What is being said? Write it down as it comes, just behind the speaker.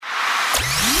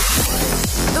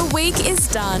week is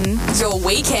done. Your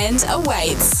weekend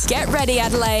awaits. Get ready,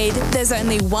 Adelaide. There's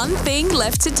only one thing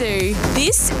left to do.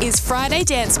 This is Friday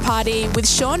Dance Party with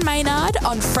Sean Maynard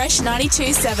on Fresh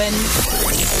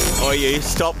 92.7. Oh, you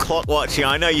stop clock watching.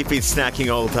 I know you've been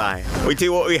snacking all day. We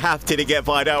do what we have to get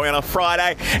by, don't we, on a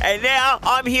Friday? And now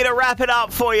I'm here to wrap it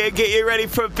up for you, get you ready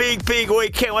for a big, big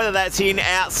weekend, whether that's in,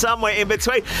 out, somewhere in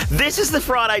between. This is the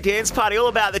Friday Dance Party, all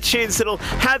about the tunes that'll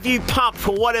have you pumped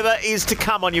for whatever is to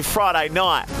come on your Friday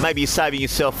night. Maybe you're saving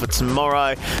yourself for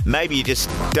tomorrow. Maybe you just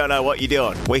don't know what you're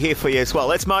doing. We're here for you as well.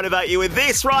 Let's motivate you with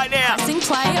this right now. Pressing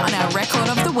play on our record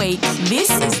of the week. This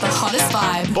is the hottest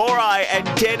vibe. Borai and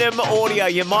Denham audio.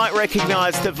 You might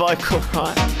recognise the vocal,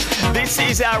 right? This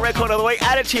is our record of the week.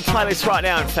 Add it to your playlist right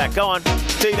now, in fact. Go on,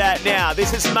 do that now.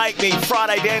 This is Make Me.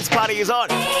 Friday Dance Party is on.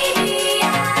 Baby,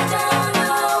 I don't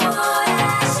know what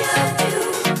I should do.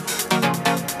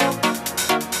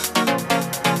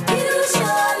 You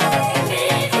sure make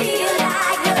me feel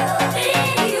like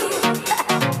loving you.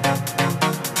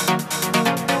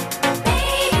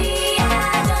 Baby, I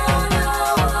don't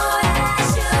know what I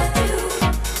should do.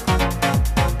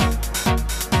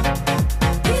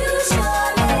 You sure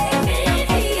make me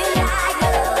feel like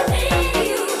loving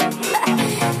you.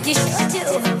 You sure do.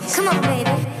 Come on,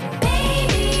 baby.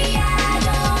 Baby, I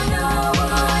don't know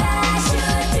what I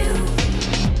should do.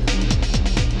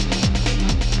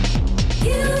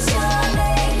 You sure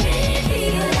make me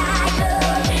feel like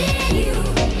loving you.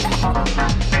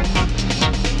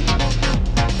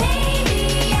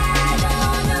 Baby, I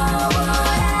don't know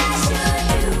what I should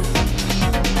do.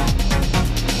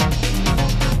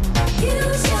 You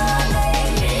sure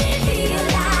make me feel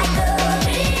like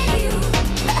loving you.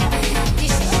 You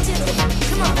sure do.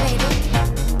 Come on, baby.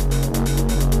 Baby,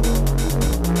 I don't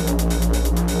know what I should do. You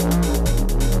sure make me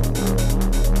feel like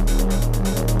loving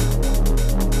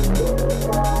you. You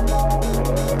sure do. Come on,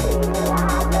 baby.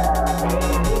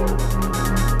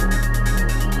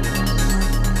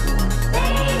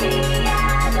 Baby, I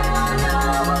don't know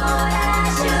what I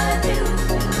should do.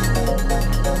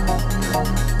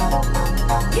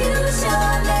 You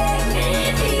sure make me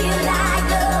feel like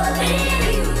loving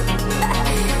you.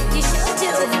 You sure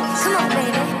do. Come on,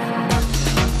 baby.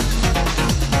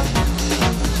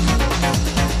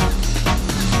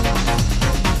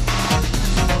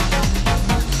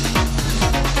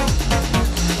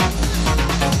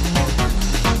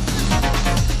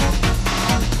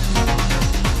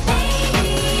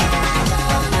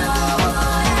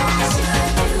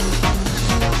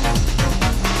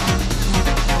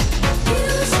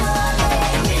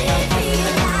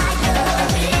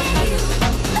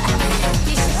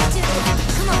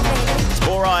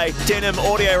 Borai, Denham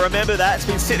audio. Remember that? It's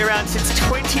been sitting around since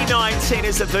 2019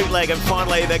 as a bootleg, and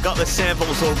finally they got the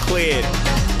samples all cleared.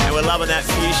 And we're loving that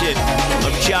fusion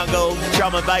of jungle,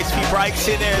 drum and bass, few breaks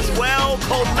in there as well,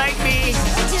 called Make Me.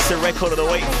 It's the record of the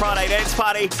week, Friday Dance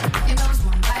Party. It goes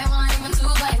one by one, even two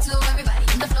by two. Everybody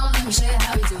in the floor, let me show you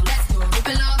how we do. Let's go. Rip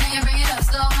it low, then you bring it up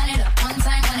slow. Run it up one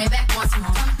time, run it back once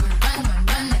more. Run, run, run,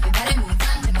 run. Everybody move,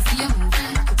 run. Let me see you move.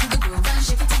 Run, rock it to the groove. Run,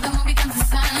 shake it till the moon becomes the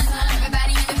sun.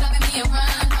 Everybody in the club and me a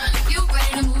run, run. If you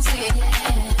ready to move, say it.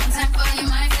 Yeah. Time for your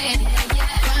mind, say it. Yeah.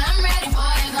 Well, I'm ready for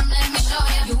you. Come, let me show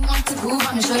you. You want to groove?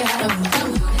 I'ma show you how to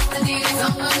move. Mr. DJ,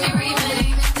 come on, me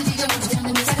replay. Mr. DJ, won't you turn the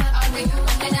music up? I'll take you on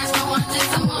the dance floor, one to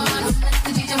someone. Mr.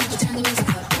 DJ, won't you turn the music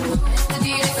up? Mr.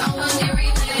 DJ, come on, me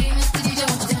replay. Mr. DJ,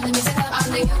 won't you turn the music up? I'll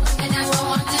take you on the dance floor,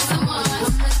 one to someone.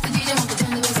 Mr. DJ, won't you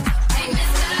turn the music up? Hey,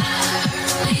 mister,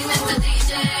 please, Mr.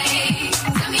 DJ,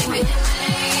 tell me with your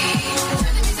name.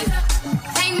 Turn the music up.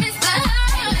 Hey, mister,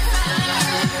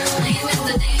 please,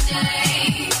 Mr. DJ,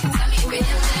 tell me with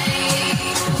your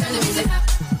name. Turn the music up.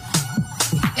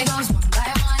 It goes one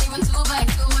by one, even two by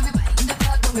two. Everybody in the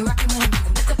club when we rockin' when we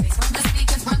moving. Let the bass on the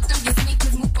speakers, run through your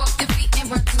sneakers, move off your feet and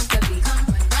run to the beat. Come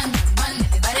run, run, run, run.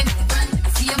 Everybody move, run. Let me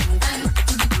see you move, run. Rock it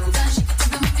to the groove, run. Shake it till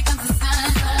the moon becomes the sun.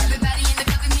 Everybody in the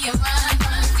club with me a run,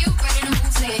 run. If you ready to move,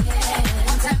 say it, yeah.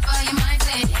 One time for your mind,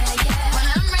 say it, yeah, yeah. When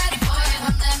I'm ready for you,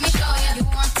 come let me show you. You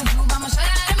want to move, I'ma show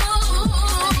you how to move.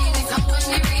 Mr. DJ, come on,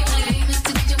 me replay.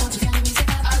 Mr. DJ, won't you turn the music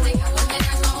up? I'll take you on the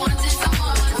dance floor, one to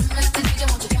someone. Mr. DJ,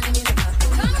 won't you turn the music up?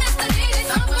 Come, Mr. DJ,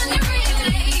 come on, me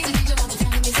replay. Mr. DJ, won't you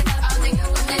turn the music up? I'll take you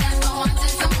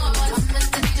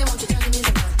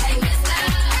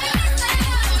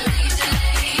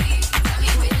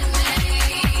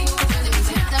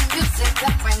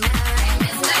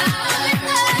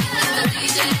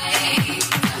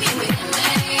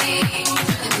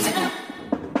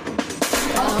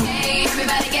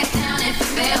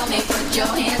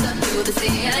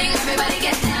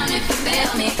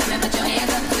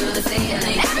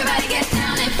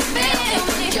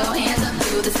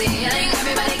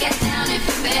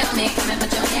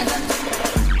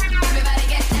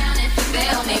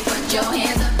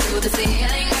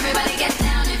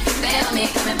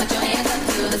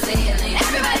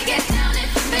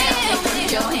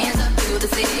put your hands up to the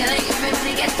ceiling.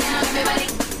 Everybody get down, everybody.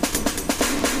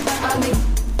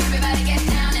 Everybody get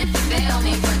down if you feel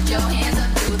me. Put your hands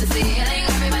up to the ceiling.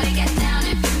 Everybody get down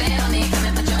if you feel me. Come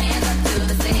and put your hands up to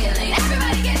the ceiling.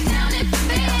 Everybody get down if you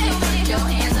feel me. Put your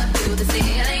hands up to the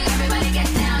ceiling. Everybody get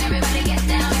down, everybody get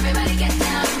down, everybody get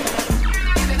down.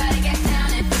 Everybody get down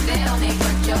if you feel me.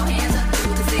 Put your hands up to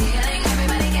the ceiling.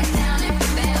 Everybody get down if you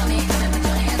feel me. Come and put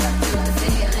your hands up to the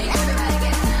ceiling. Everybody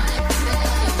get down if you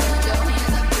feel me. Put your hands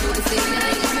up to the ceiling.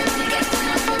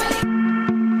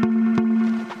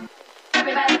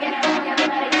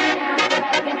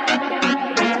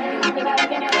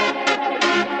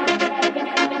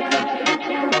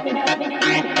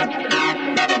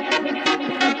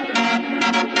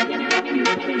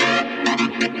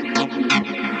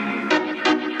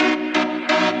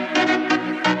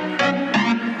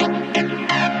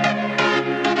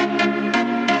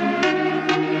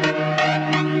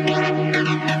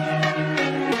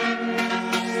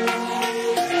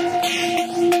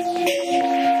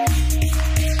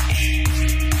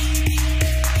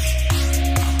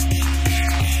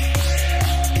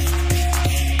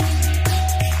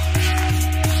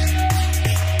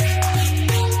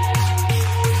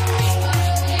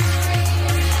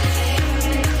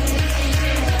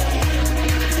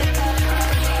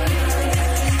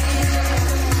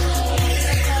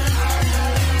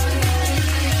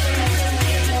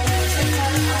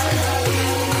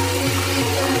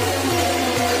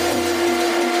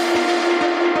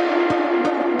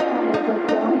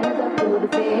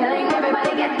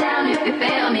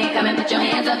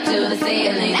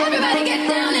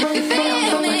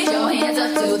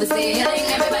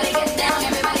 Everybody get down,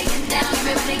 everybody. Everybody get down, everybody get down,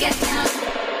 everybody get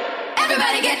down,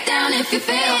 everybody get down, if you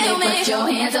feel me, put your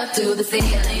hands up to the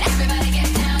ceiling. Everybody get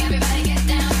down, everybody get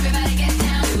down, everybody get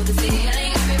down to the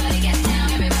ceiling. Everybody get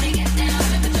down, everybody get down,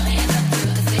 and put your hands up to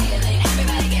the ceiling.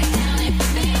 Everybody get down if you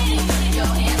feel me, put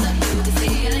your hands up to the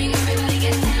ceiling. Everybody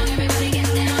get down, everybody get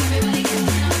down, everybody get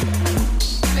down.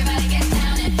 Everybody get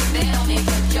down if you feel me,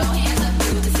 put your hands up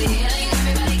to the ceiling.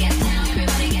 Everybody get down,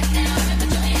 everybody get down, and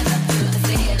put your hands up to the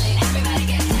ceiling. Everybody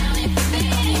get down if you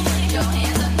feel me, put your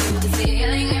hands up to the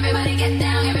ceiling. Everybody get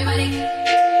down, everybody.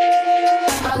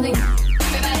 Everybody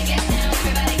get down,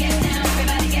 everybody get down,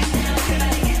 everybody get down,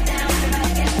 everybody get down,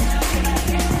 everybody get down, everybody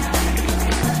get down.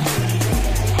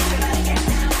 Everybody get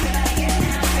down, everybody get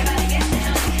down, everybody get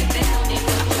down. If you feel me,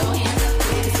 put your hands up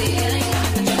to the ceiling.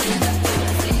 Put your hands up to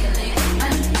the ceiling.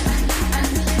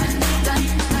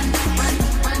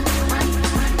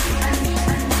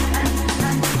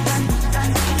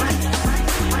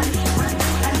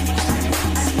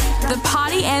 The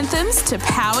party anthems to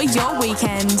power your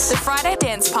weekend. The Friday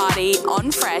Dance Party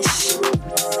on Fresh.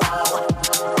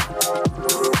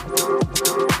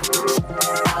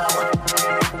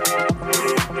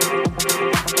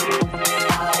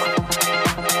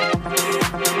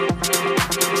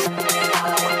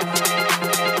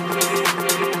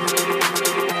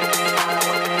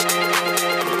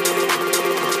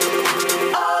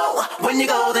 When you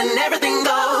go, then everything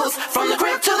goes. From the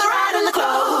crib to the ride and the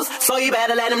clothes. So you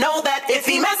better let him know that if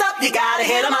he mess up, you gotta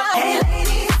hit him up. Hey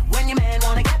ladies, when your man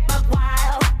wanna get buck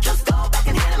wild, just go back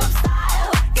and hit him up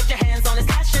style. Get your hands on his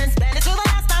cash and spend it to the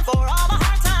last time for all the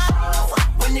hard times.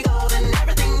 When you go, then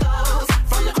everything goes.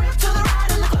 From the crib to the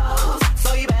ride and the clothes.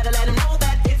 So you better let him know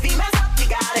that if he mess up, you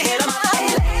gotta hit him up.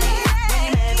 Hey ladies, when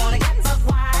your man wanna get buck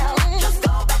wild, just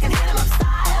go back and hit him up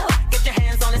style. Get your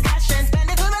hands on his cash and spend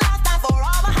it to the last time for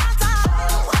all the hard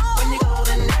times. When you go,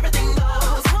 then everything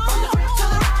goes. From the crib to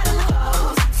the ride and the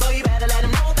clothes. So you better let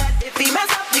him know that if he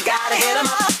mess up, you gotta hit him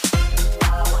up.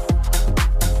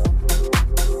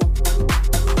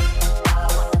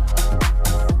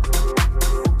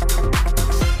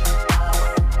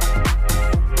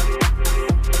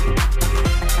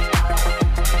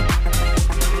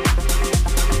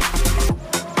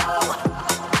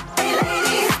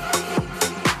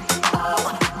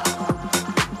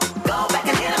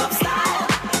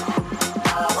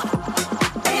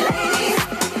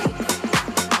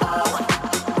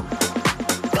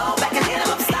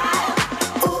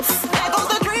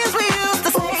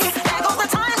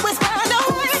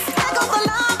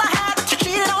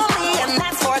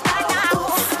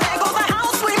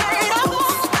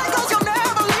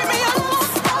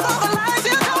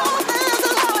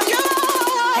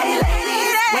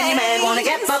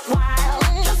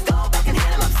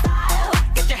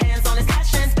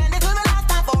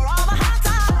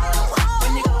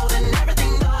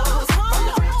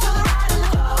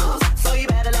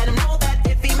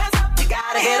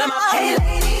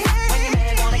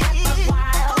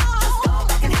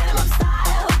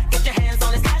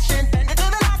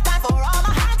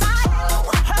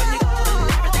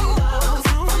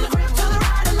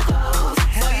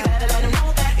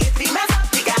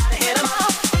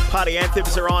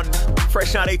 vibes are on.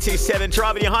 Fresh 92.7,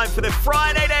 driving you home for the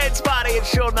Friday dance party. It's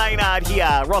Sean Maynard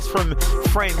here. Ross from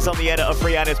Friends on the edit of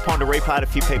Rihanna's Pond to Replay. Had a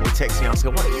few people texting us.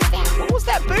 What is that? What was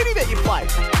that booty that you played?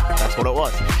 That's what it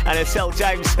was. And ESSEL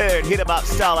James Hurd hit 'em up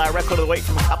style, our record of the week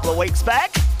from a couple of weeks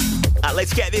back.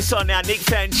 Let's get this on now. Nick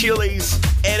Fanciulli's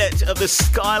edit of the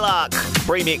Skylark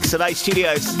remix of A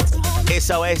Studios'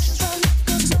 SOS.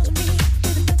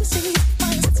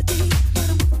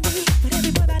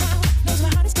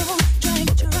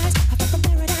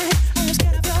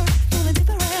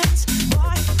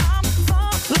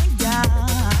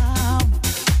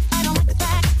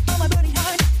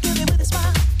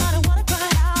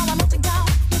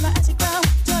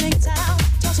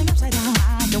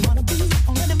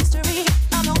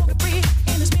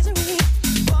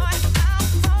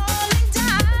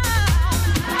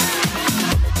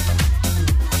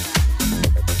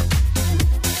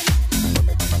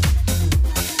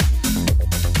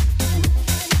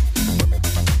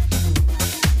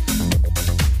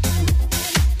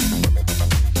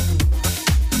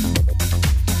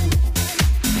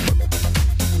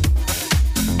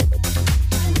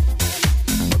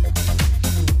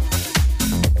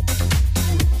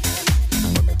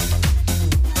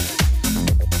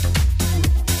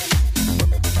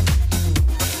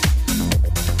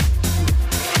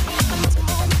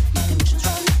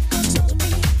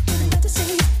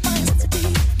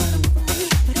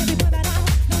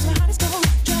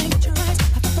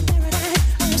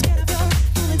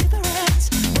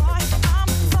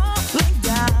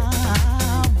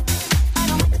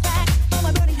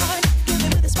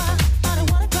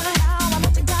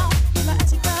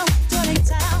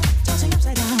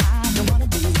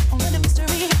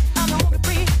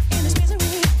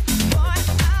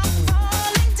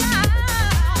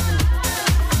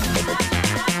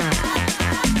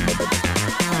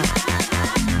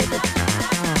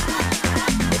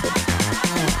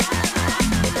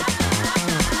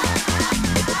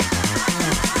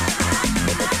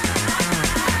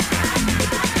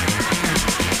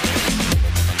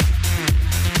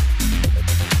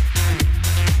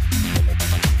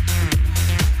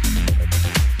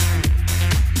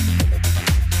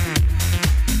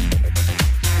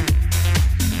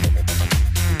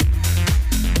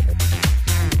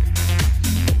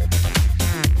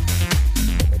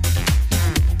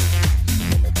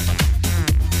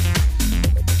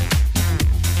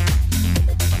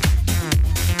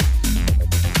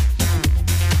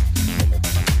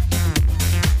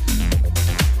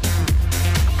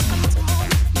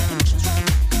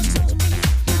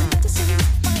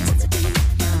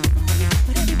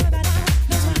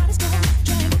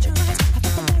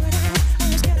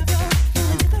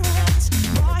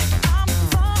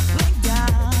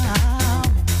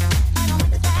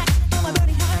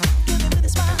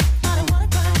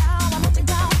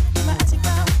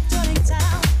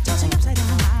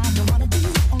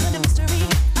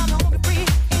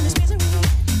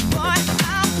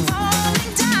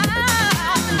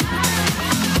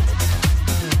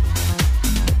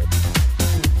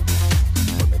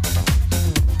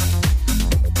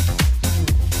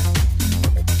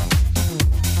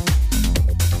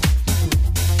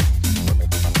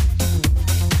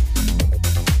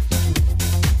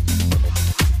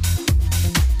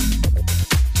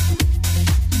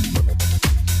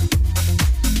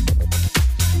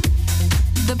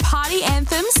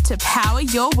 Anthems to power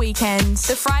your weekends.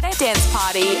 The Friday Dance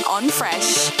Party on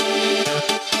Fresh.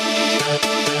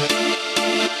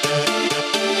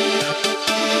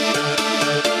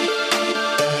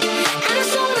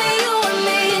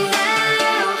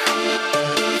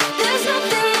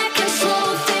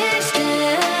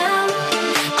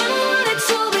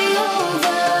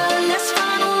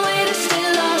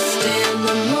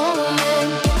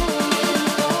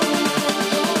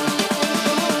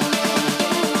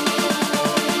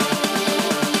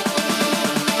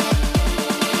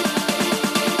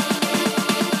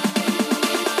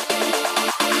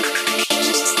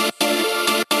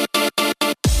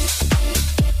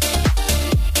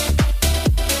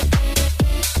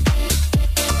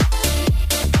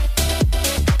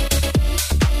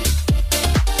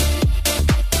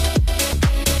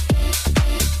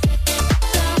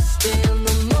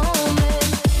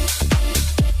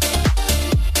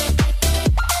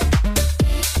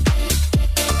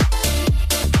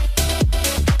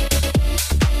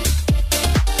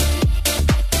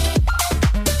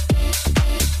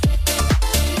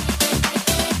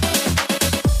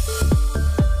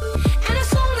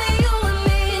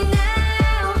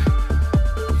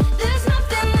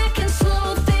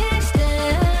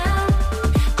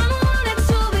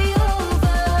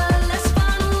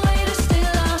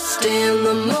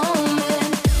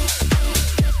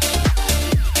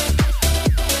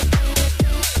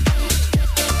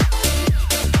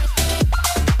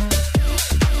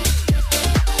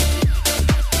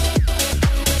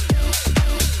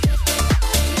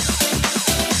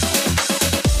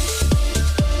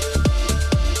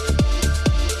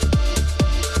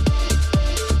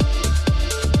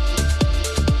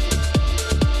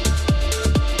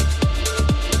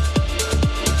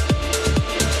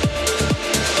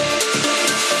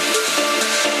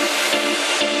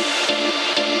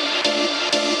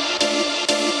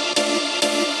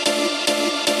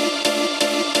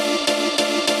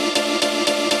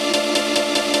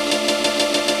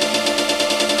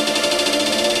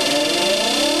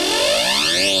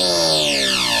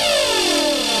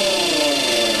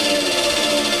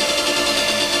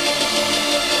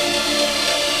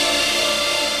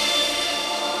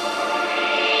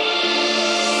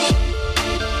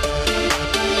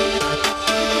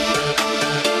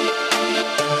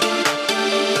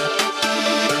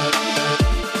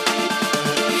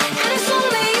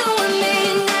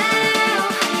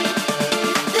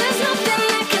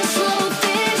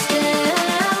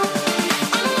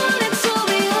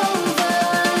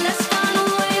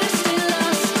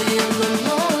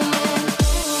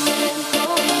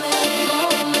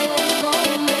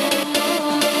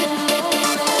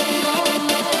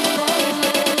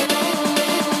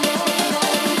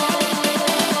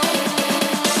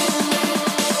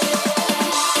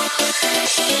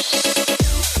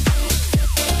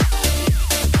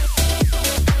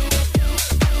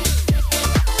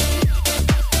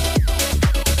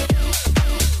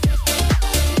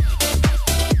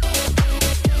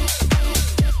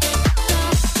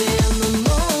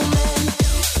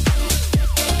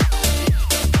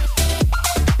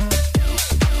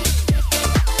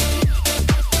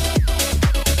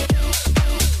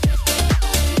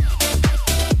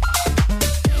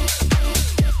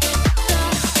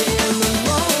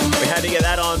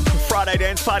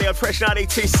 Fresh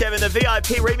 92.7, the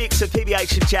VIP remix of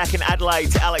PBH and Jack and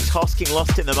Adelaide's Alex Hosking,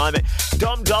 Lost in the Moment.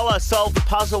 Dom Dollar solved the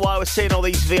puzzle while we're seeing all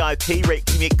these VIP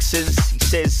remixes. He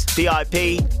says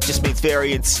VIP just means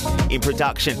variance in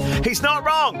production. He's not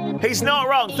wrong. He's not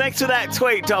wrong. Thanks for that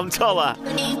tweet, Dom Dollar.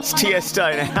 It's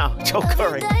Tiesto now. Joel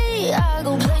Corry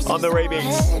on the remix.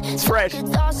 It's Fresh.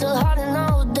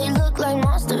 They look like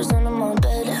monsters and I'm on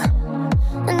bed.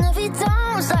 And every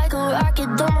time it's like a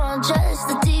rocket on my chest.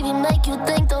 The TV make you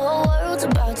think the whole world's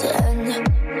about to end.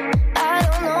 I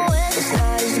don't know where this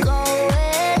night is going,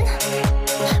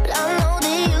 but I know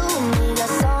that you and me got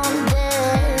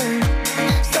something.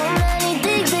 So many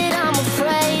things that I'm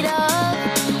afraid of,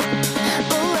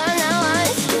 but right now I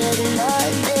ain't scared of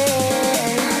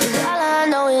nothing. 'Cause all I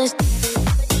know is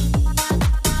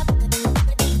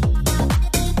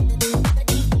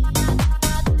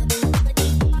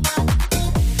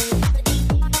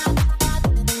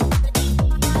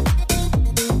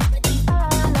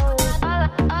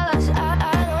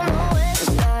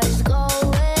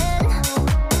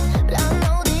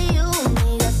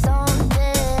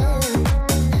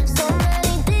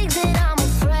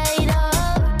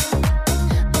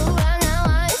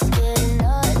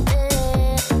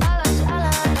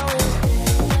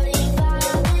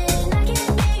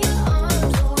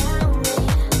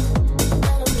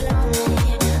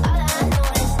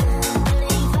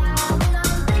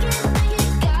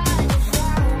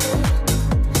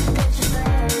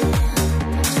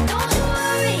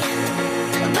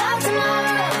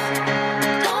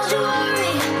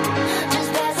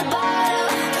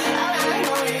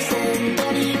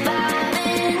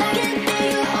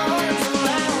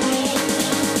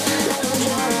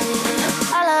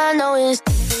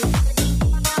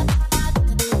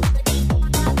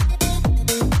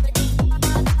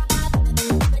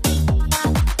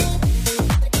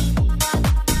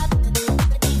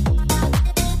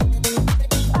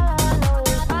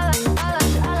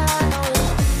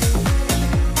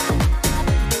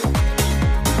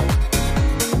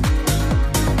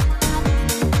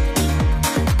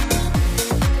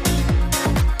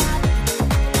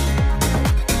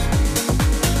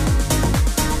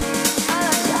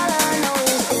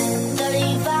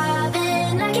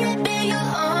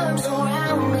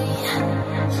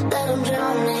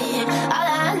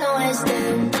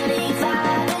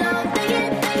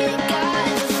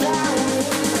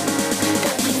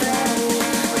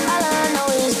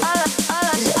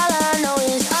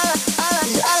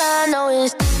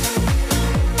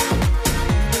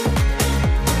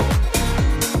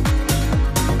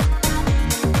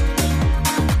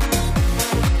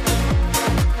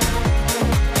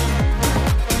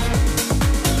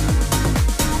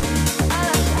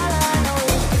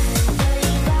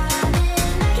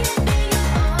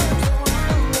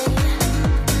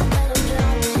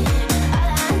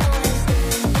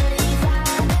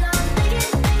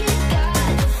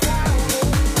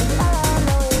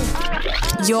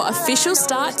your official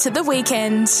start to the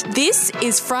weekend. This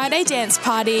is Friday Dance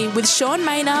Party with Sean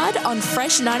Maynard on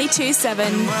Fresh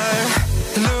 92.7. My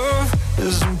love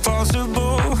is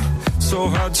impossible, so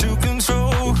hard to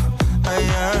control.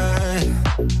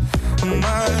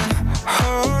 My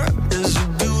heart is a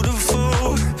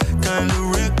beautiful kind of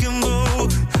wrecking ball.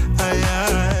 I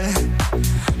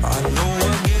know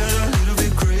I get a little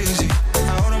bit crazy,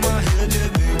 out of my head, yeah,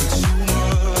 baby, too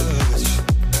much.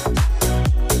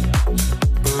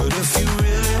 But if you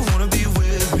really wanna be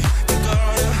with me, you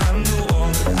gotta handle all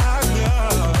that I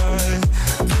got.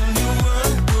 Can you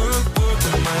work with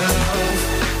my love?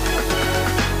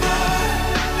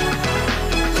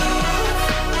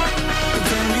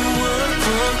 Can you work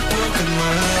with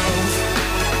my love?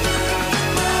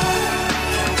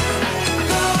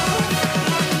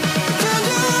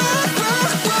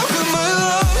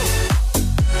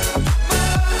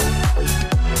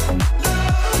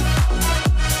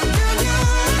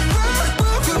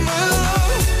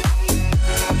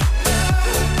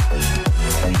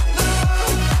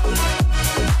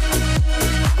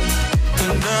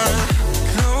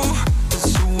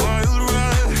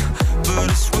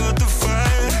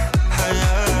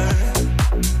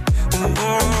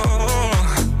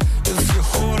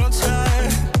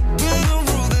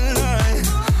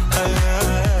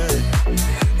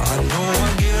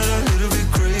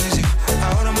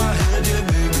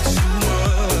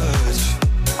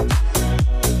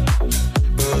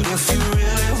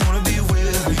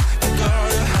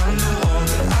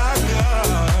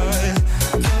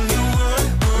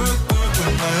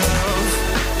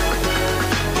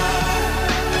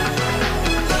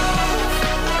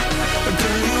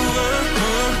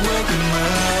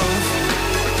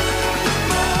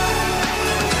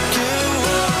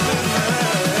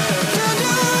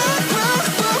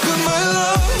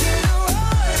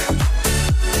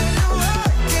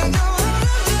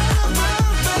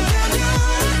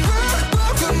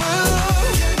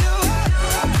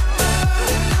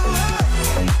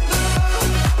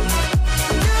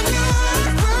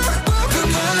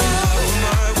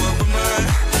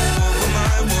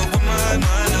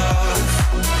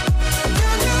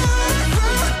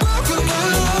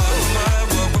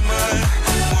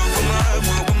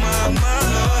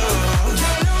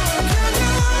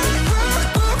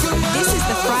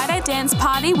 Dance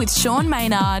Party with Sean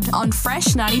Maynard on Fresh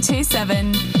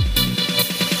 92.7.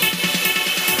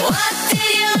 What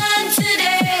did you learn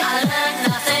today? I learned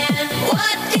nothing.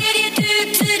 What did you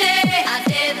do today? I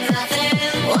did nothing.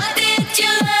 What did you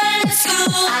learn at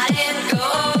school? I didn't go.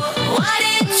 Why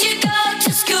didn't you go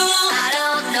to school? I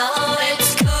don't know.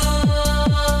 It's cool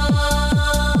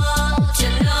to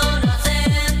know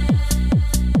nothing.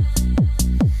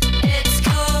 It's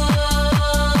cool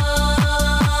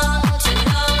to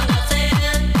know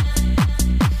nothing.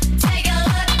 Take a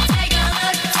look, take a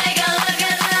look, take a look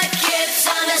at the kids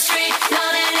on the street. No,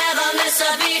 they never miss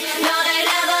a beat. No, they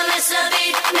never miss a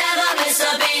beat. Never miss a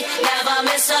beat. Never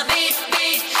miss a beat.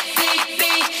 Beat, beat,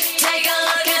 beat. Take a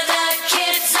look at the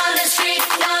kids on the street.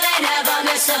 No, they never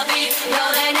miss a beat. No,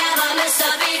 they never miss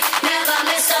a beat. Never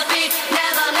miss a beat.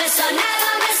 Never miss a,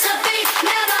 never miss a beat.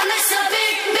 Never miss a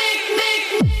beat. Beat, beat.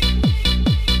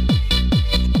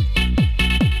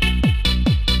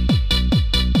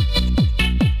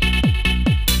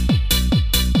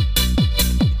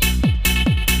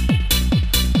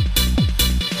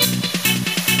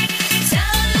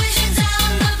 Television's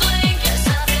on the blink, there's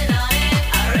nothing on it.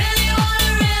 I really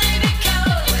wanna really be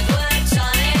covered with words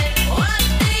on it. What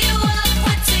do you want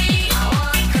for tea? I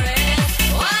want Chris.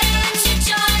 Why don't you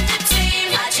join the team?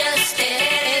 I just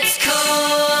did. It's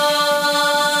cool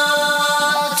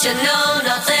to know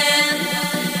nothing.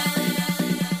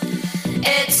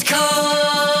 It's cool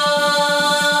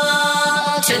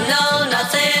to know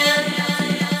nothing.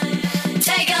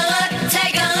 Take a look,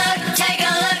 take a look, take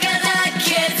a look at the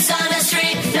kids on the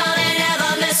street. No, they never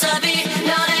miss a beat.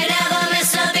 No, they never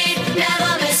miss a beat.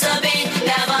 Never miss a beat.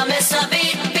 Never miss a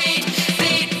beat. Beat,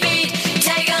 beat, beat.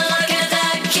 Take a look at the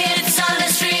kids on the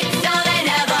street. No, they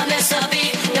never miss a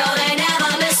beat. No, they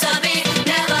never miss a beat.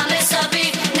 Never miss a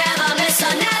beat. Never miss a,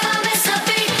 never miss a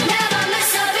beat. Never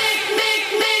miss a beat. Beat,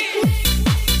 beat.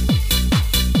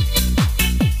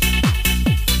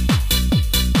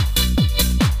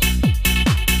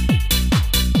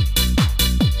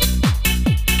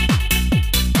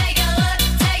 Take a look,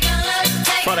 take a look,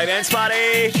 take Friday Dance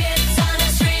Party. kids on the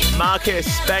street. Marcus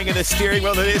banging the steering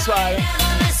wheel to this way.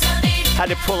 Never miss a beat. Had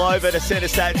to pull over to send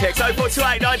us that text.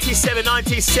 0428 97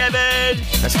 97.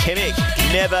 That's KIMMIC.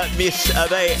 Never miss a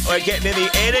beat. We're getting in the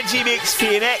energy mix for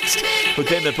you next with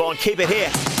Mabon. Keep it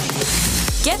here.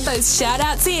 Get those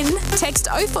shout-outs in. Text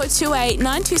 0428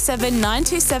 927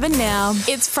 927 now.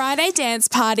 It's Friday Dance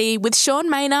Party with Sean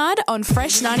Maynard on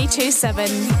Fresh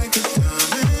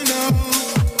 92.7.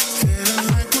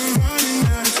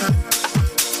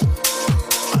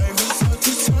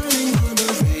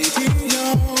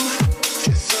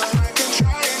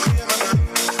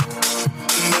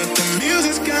 But the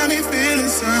music's got me feeling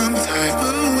some type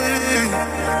of way.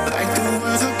 Like the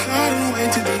words are caught and way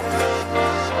too deep.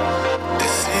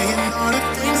 They're saying all the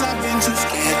things I've been too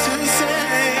scared to say.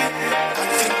 I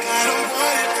think I know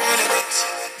what it really is.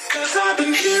 'Cause I've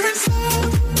been hearing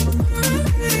songs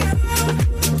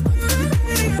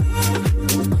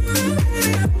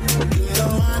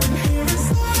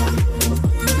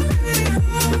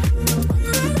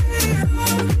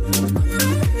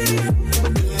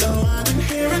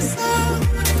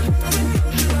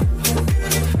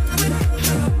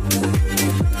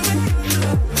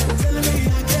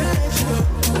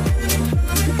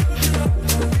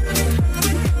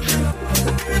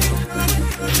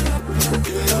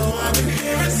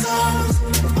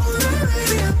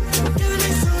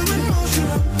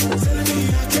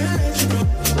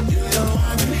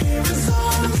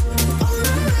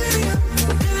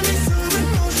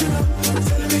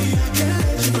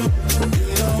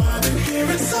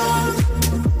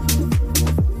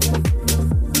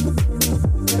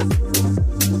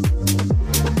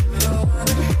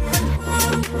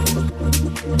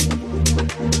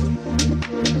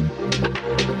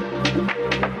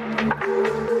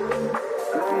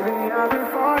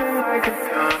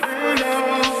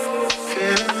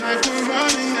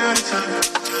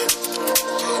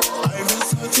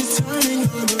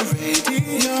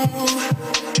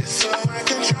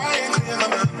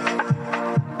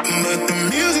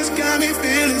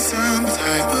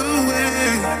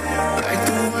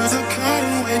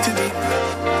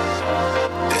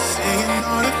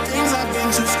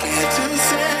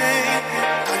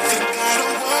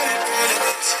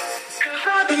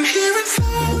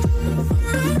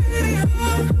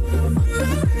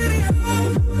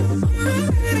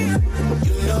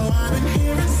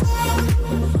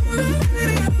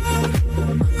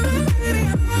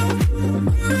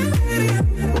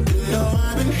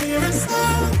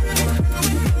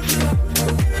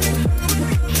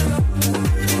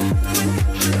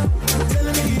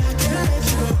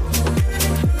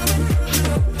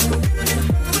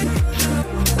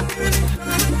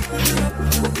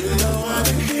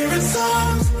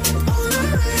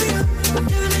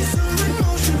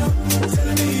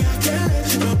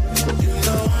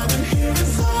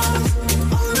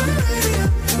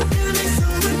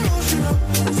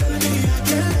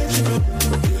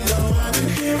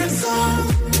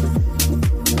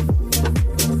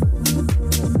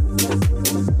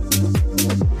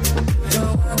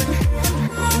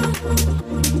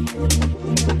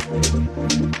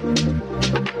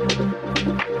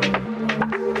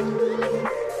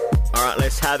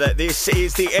have it. This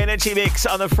is the Energy Mix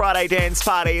on the Friday Dance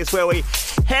Party, is where we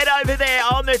head over there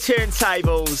on the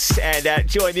turntables and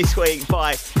joined this week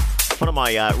by one of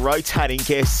my rotating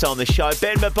guests on the show,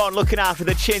 Ben Mabon, looking after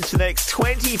the chins for the next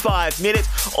 25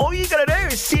 minutes. All you got to do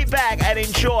is sit back and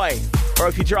enjoy. Or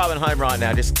if you're driving home right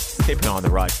now, just keep an eye on the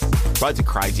road. Roads are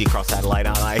crazy across Adelaide,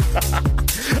 aren't they?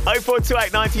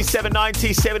 0428 97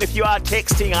 97. If you are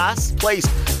texting us, please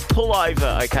pull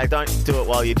over, okay? Don't do it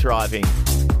while you're driving.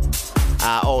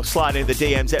 Or slide into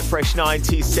the DMs at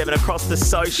Fresh97 across the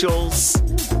socials.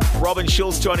 Robin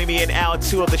Schulz joining me in hour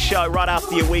 2 of the show right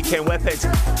after your weekend weapons.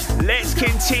 Let's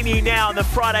continue now on the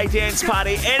Friday Dance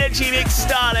Party. Energy Mix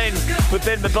starting with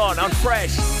Ben Mabon on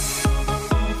Fresh.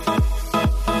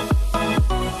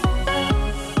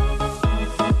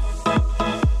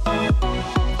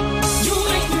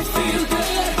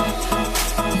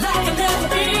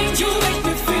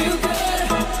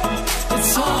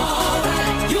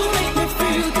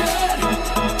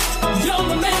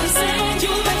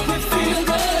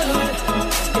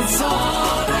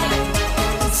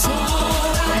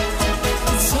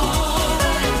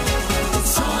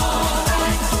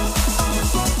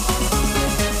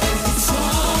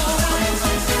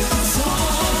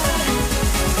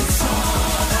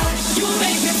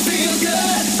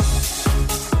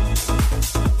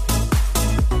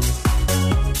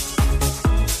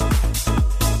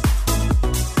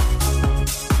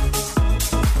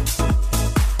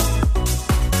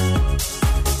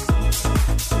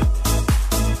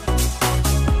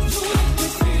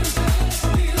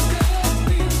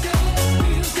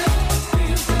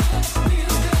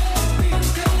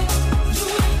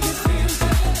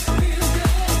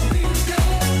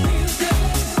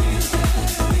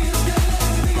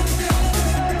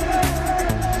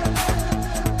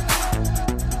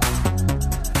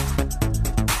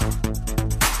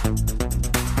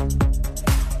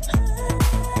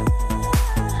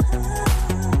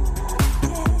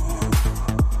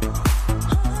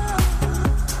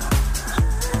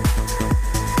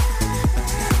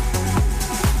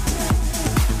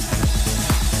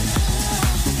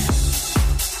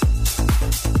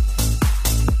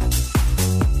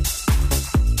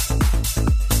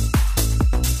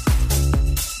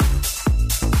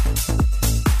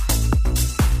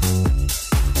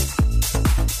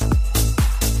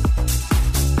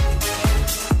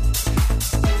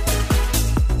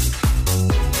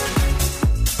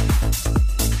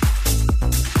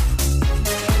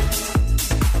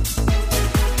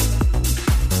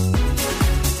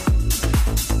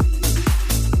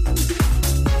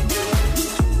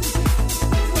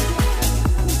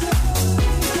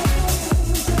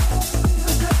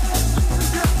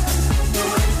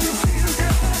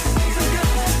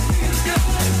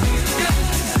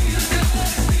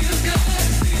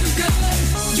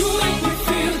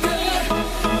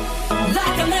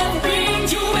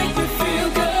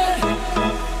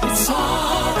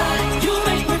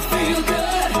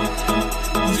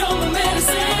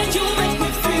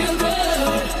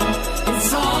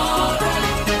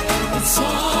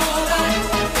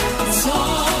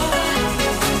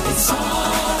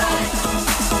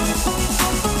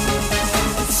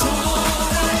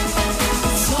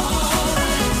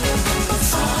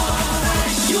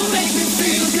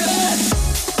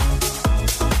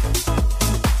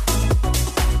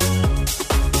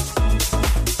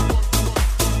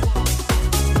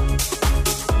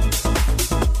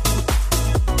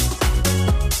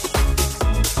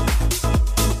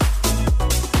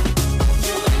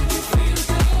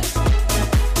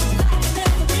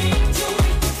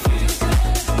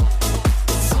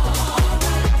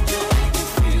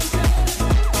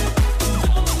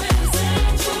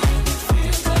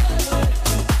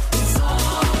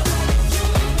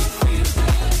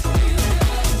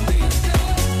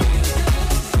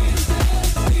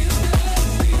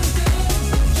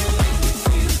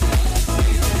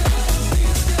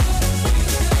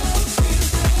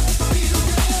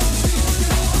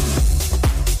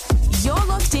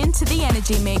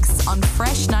 Mix on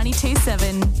Fresh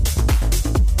 92.7.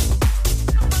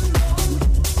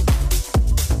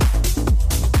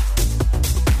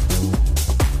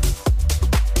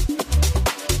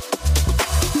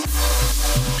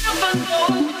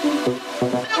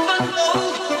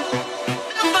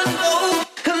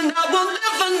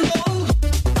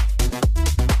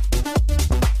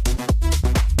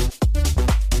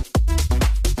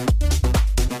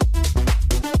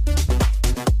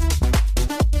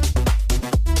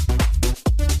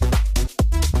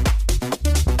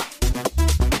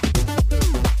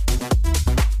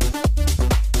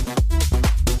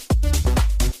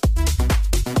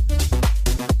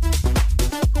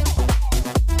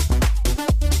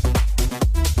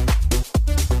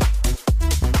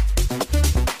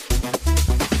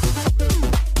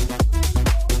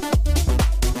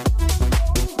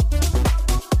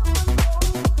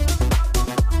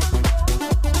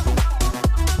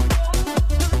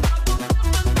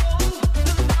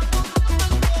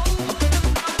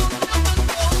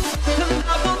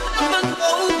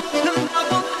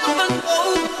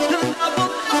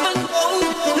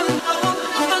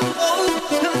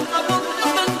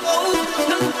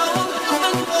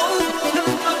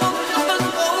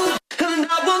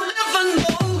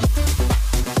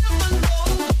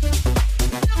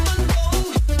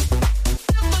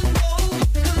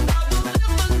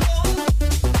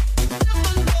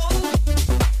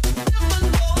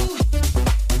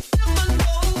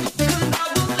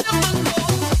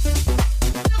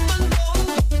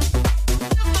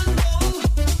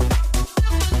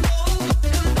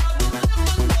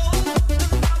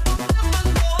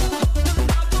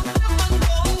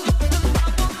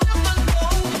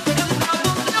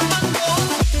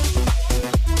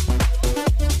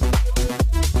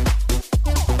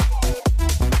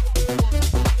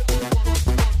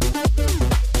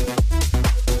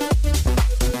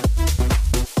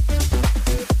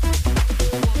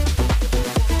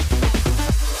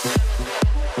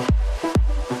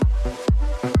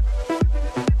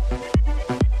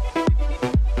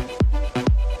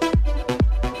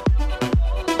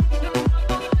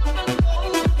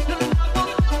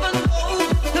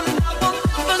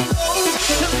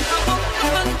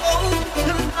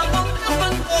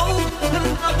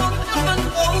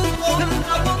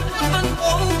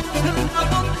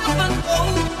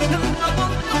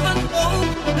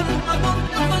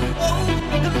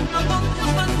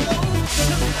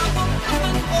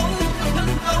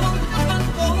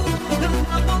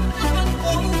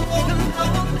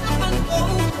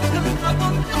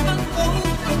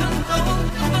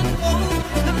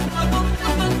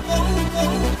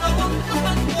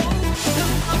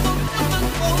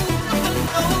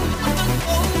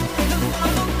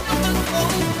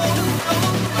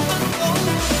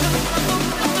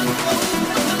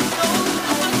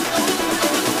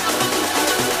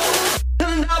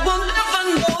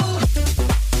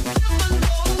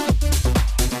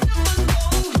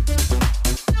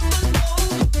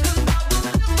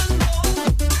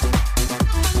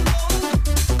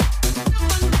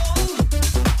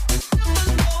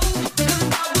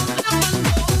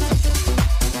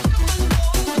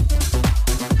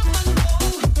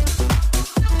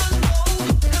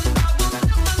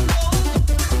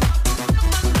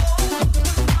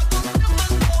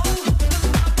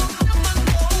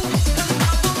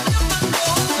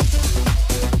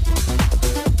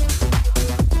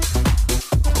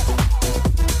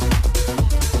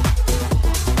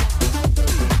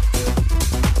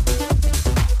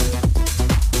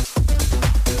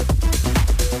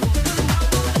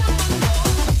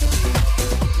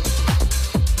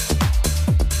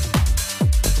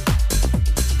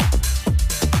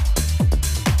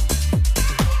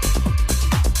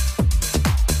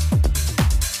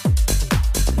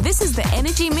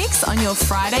 mix on your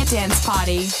Friday dance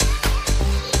party.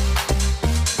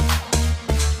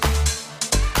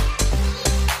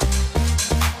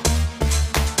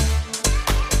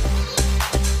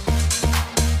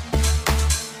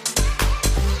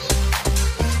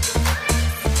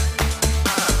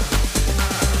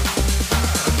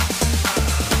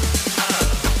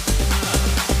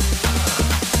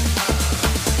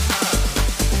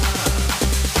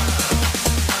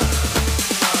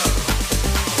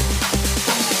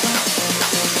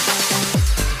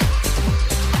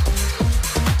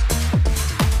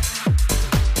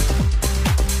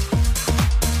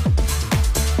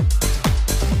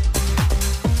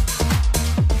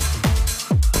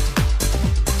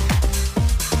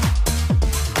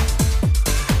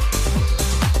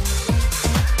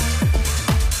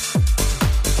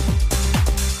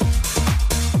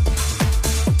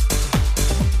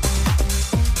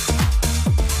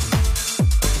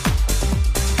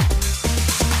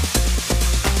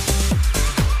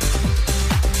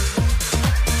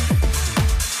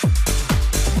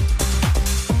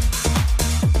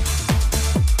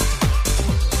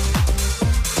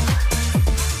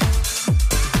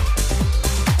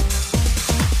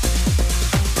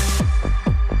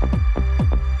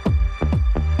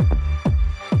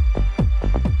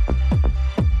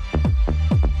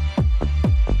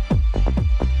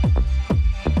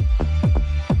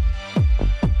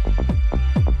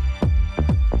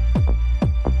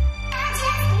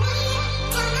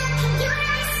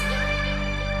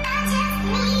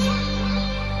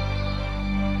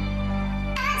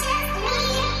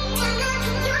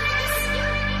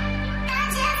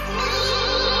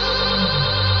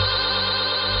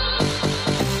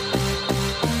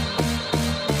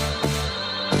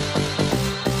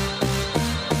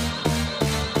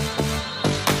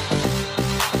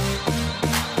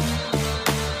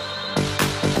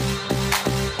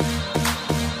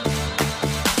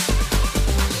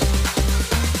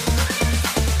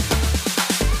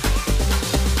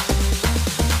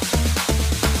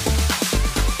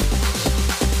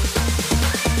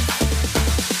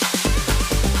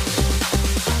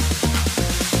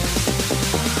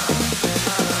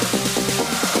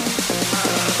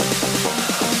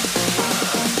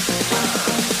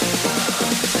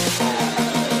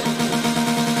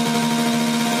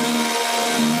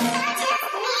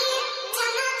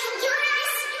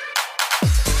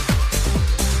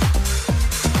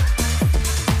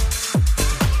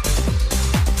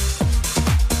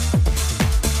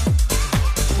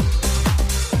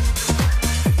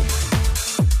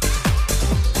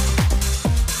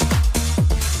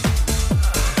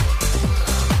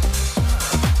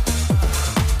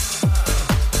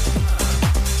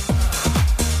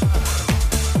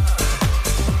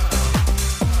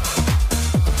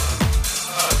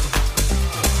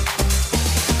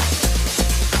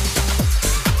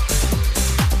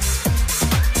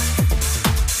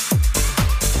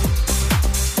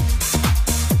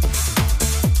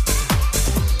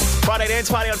 Dance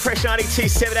Party on Fresh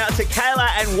 92.7 out to Kayla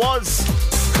and was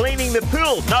cleaning the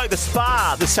pool, no, the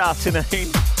spa this afternoon.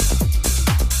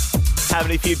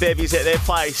 Having a few bevies at their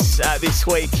place this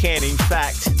weekend. In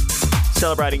fact,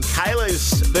 celebrating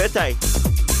Kayla's birthday.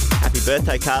 Happy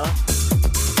birthday,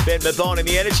 Kayla. Ben Mabon in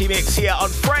the Energy Mix here on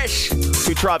Fresh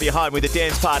to drive you home with the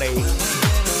Dance Party.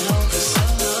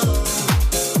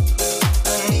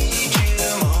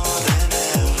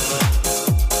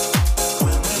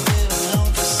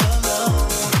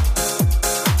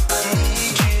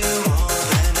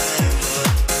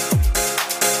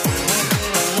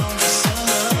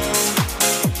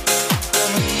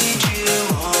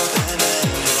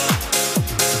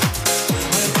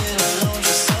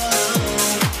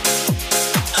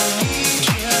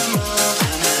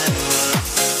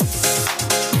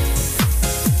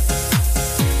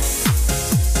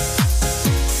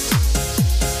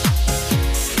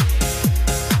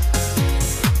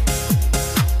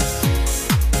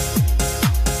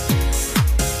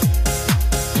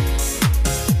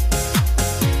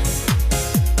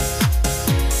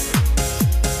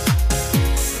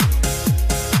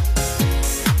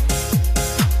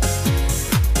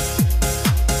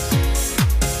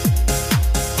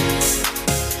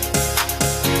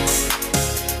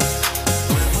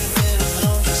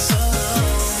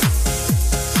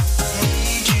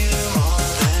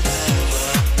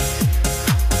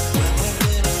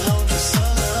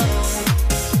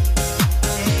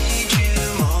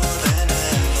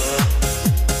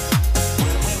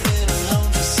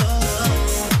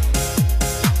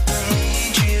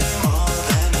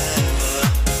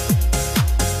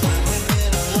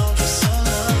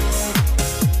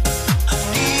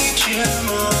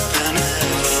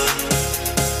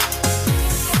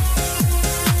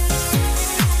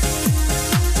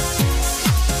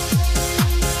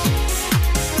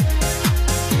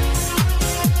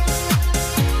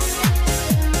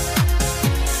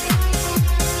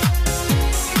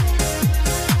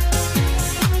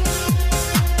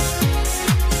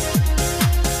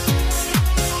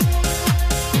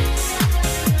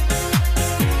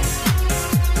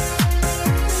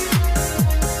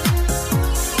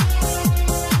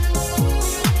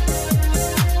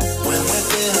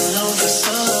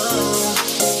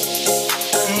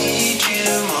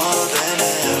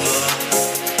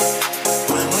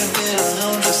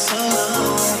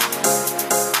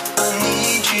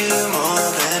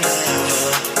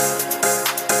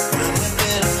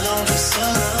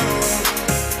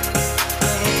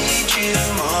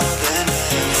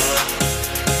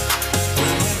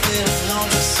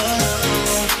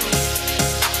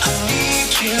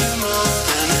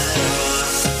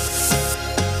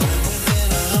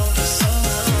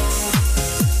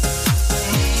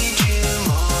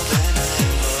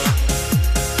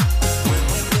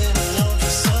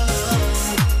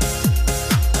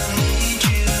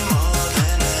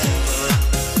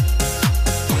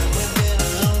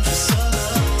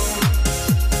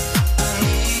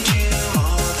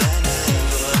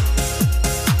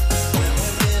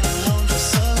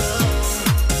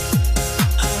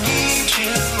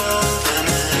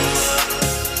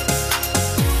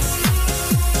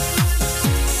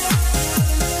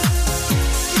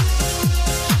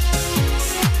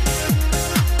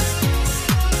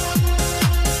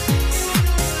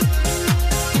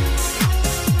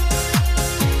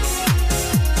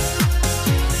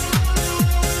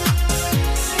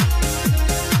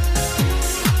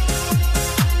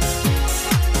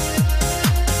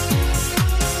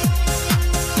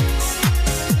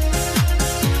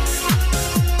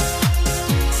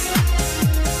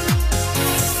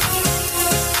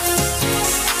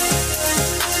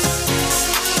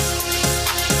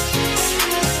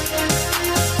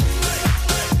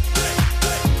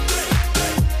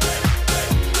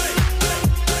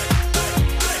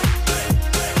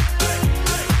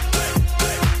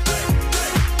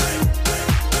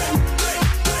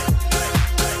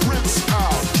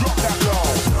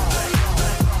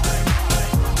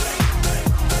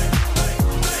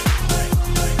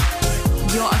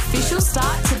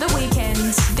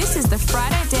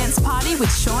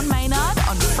 with Sean Maynard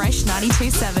on Fresh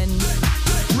 92.7.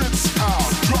 Rinse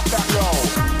out, drop that low.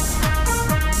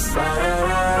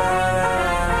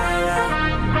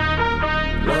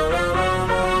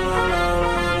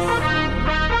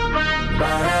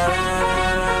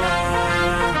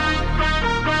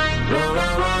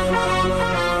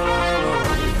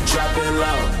 Drop it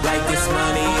low, like this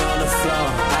money on the floor.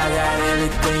 I got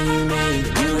everything you need,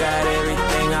 you got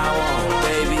everything I want.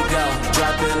 Baby, go,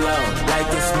 drop it low, like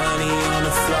this money on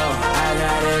the floor. I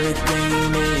got everything you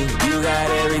need, you got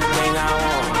everything I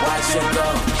want. Watch it go,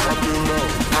 drop it low.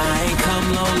 I ain't come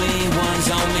lonely, one's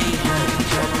on me.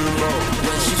 Drop it low.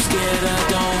 What you scared of,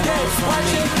 don't run from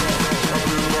me. Drop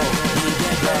it low. Need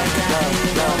that back, I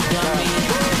ain't no dummy.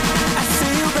 I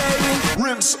see you, baby.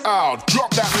 Rinse out,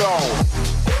 drop that low.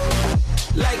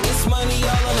 Like it's money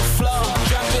all on the floor.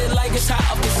 Drop it like it's hot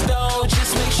off the stove.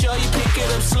 Just make sure you pick it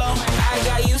up slow. I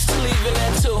got used to leaving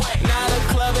that too. Now the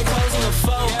club ain't closing the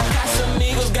phone.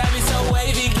 Casamigos got me so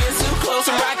wavy. Get too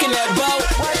close, I'm rocking that boat.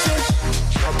 Watch it.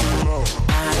 Drop it low.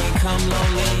 I ain't come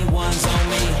lonely, one's on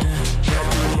me. Drop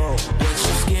it low. What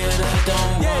you scared of,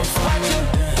 don't run from me.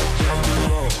 Drop it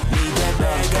low. Need that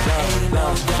bag, I ain't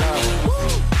no dummy.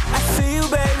 I see you,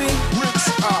 baby.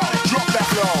 Rinse out, drop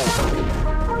that low.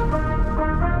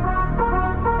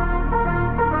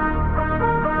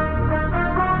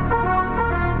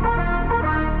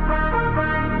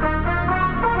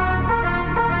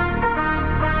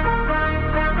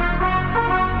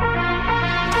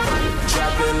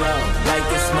 Drop it low, like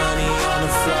this money on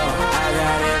the floor. I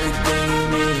got everything you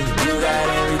need, you got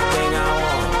everything I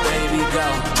want. Baby, go,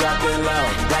 drop it low,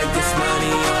 like this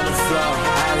money on the floor.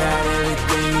 I got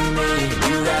everything you need,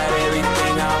 you got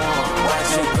everything I want.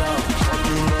 Watch it go.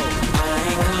 I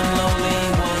ain't come lonely,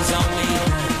 one's on me.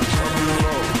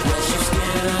 What you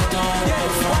scared of, don't run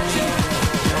from me.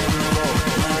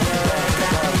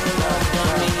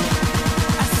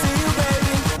 I see you,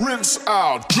 baby. Rinse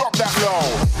out, drop that low.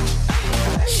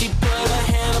 She put her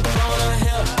hand up on her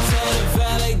hip. Tell the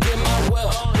valet, get my whip.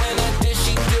 When I did,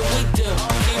 she did, we did.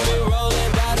 Keep it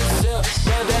rolling by the zip.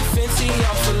 Rub that fancy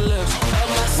off her lips. Up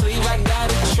my sleeve, I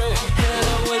got a trick. Hit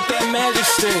her with that magic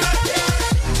stick.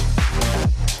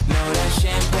 Know that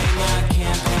champagne, my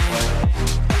campaign.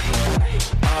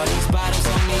 All these bottles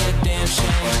on me a damn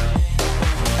shame.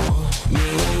 Me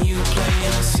and you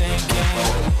playing the same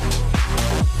game.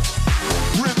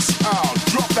 Rinse out,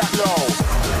 drop that low.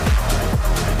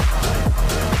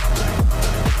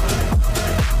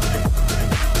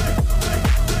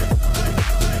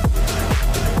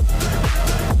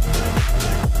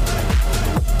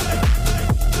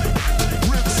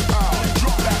 Rinse out,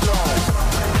 drop that low.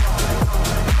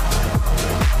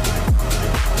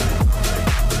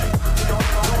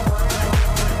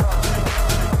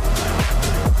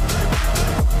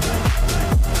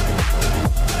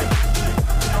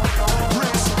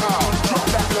 Rinse out, drop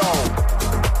that low.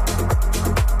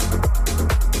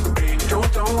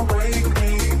 Don't wake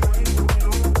me.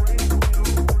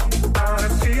 I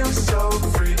feel so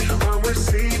free when we're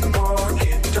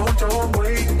sleepwalking. Don't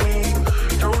wake me.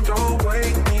 Don't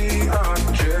wake me up.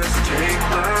 Just take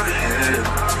my hand.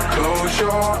 Close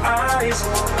your eyes.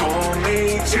 Pull me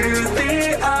to the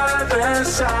other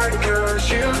side. 'Cause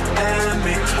you and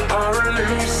me are a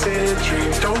lucid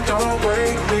dream. Don't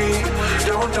wake me.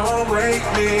 Don't wake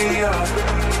me up.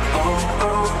 Oh,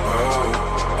 oh, oh.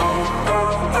 Oh,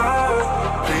 oh, oh.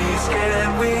 Please can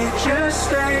we just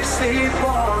stay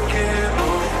sleepwalking?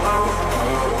 Oh, oh,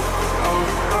 oh. Oh,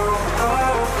 oh,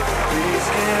 oh. Please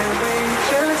can we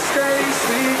just stay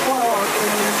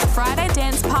sleepwalking? Friday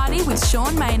Dance Party with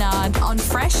Sean Maynard on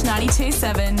Fresh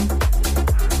 92.7.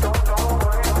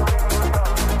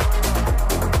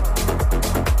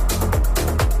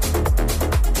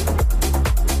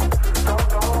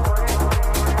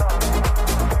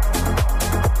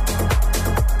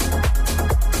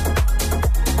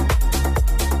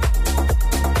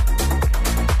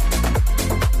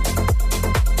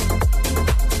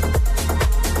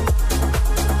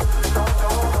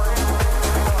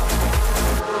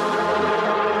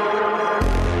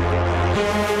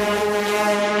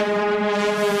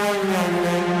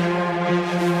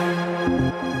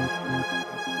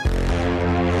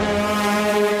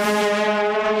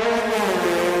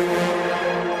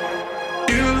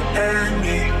 You and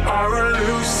me are a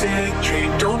lucid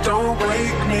dream. Don't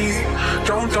wake me.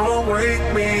 Don't wake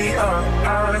me up.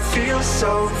 I feel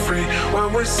so free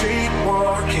when we're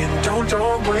sleepwalking.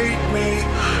 Don't wake me.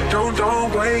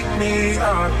 Don't wake me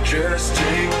up. Just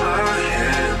take my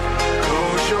hand.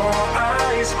 Close your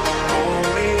eyes. Pull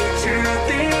me to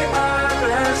the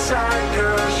other side.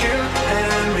 'Cause you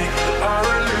and me are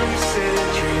a lucid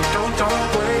dream. Don't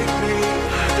wake me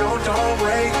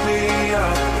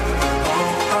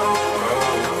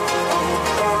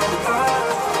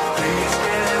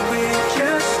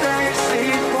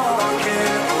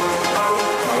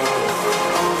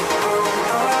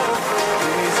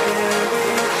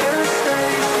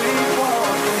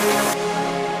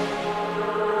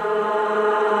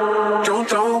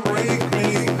don't wake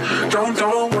me. Don't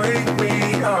wake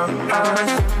me up.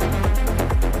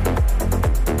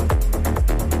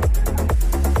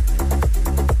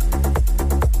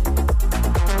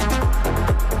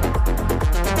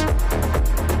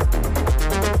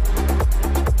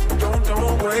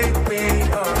 Don't wake me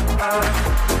up.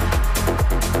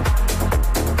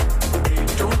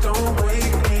 Don't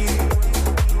wake me.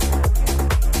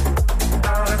 I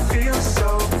feel so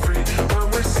free when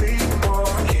we're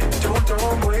sleepwalking.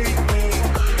 Don't wake me.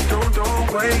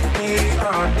 Don't wake me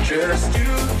up. Just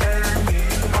you and me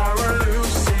are a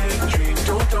lucid dream.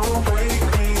 Don't wake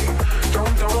me.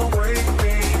 Don't wake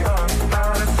me up. I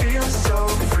feel so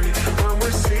free when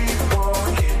we're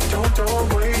sleepwalking. Don't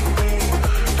wake me.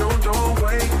 Don't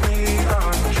wake me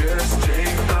up. Just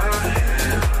take my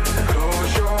hand.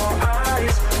 Close your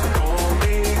eyes. Pull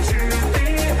me to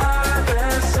the other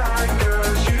side.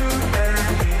 'Cause you and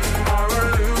me are a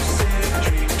lucid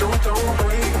dream. Don't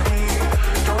wake me.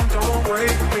 Don't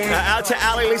wake me. Out to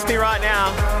Ali listening right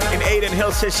now in Eden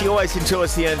Hill, says she always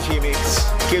enjoys the energy mix.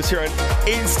 Gives her an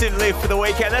instant lift for the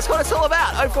weekend. That's what it's all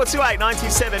about. 0428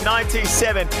 927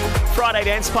 927. Friday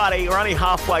dance party. We're only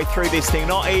halfway through this thing,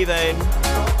 not even.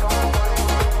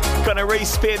 Gonna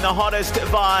respin the hottest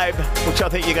vibe, which I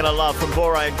think you're gonna love, from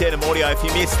Borai and Denham Audio. If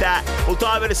you missed that, we'll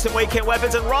dive into some weekend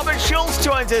weapons, and Robert Schulz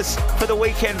joins us for the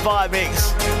weekend vibe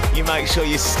mix. You make sure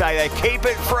you stay there. Keep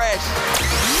it fresh.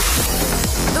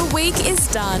 The week is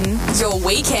done. Your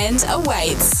weekend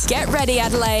awaits. Get ready,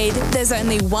 Adelaide. There's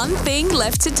only one thing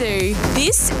left to do.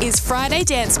 This is Friday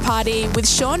Dance Party with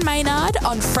Sean Maynard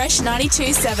on Fresh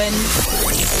 92.7.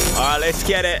 All right, let's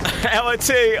get it. Hour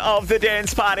 2 of the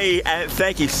dance party. And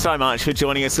thank you so much for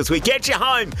joining us as we get you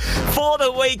home for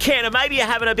the weekend. And maybe you're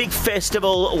having a big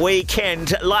festival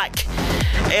weekend like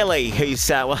Ellie,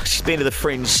 who's, she's been to the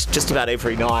Fringe just about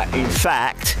every night. In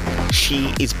fact,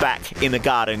 she is back in the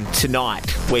garden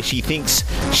tonight where she thinks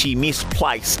she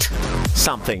misplaced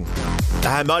something.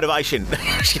 Her motivation.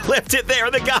 She left it there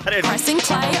in the garden. Pressing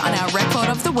play on our record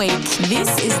of the week.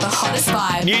 This is the hottest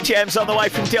vibe. New jams on the way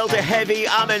from Delta Heavy,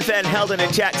 ARMAND, Van Helden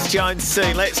and Jax Jones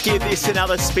soon. Let's give this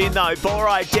another spin though.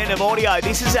 Borai, Denham Audio.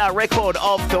 This is our record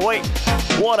of the week.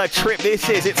 What a trip this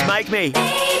is. It's Make Me.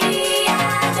 Baby,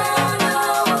 I don't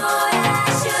know what I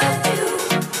should do.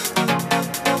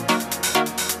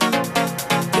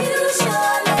 You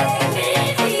sure make me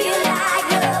feel like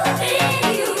loving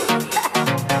you.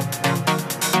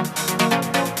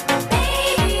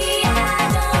 Baby, I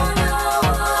don't know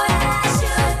what I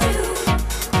should do.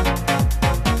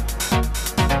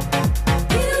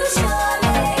 You sure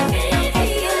make me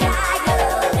feel like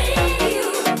loving you.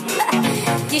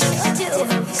 You sure do.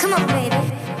 Come on, baby.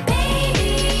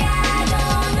 Baby, I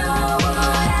don't know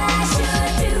what I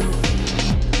should do.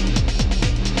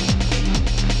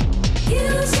 You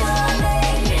sure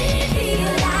make me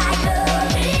feel like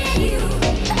loving you.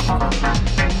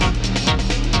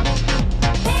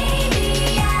 Baby,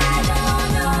 I don't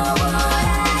know what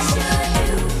I should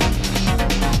do.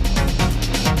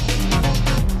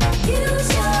 You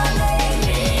sure make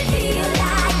me feel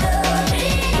like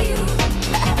loving you.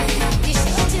 You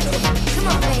sure do. Come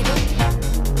on, baby.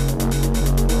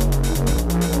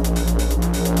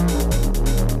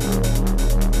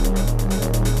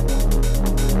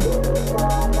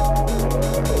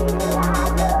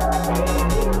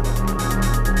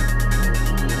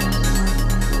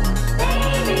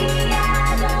 Baby, I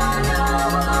don't know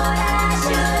what I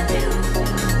should do.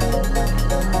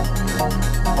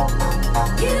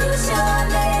 You sure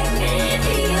make me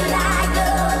feel like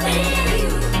loving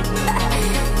you.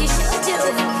 You sure do.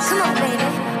 Come on, baby.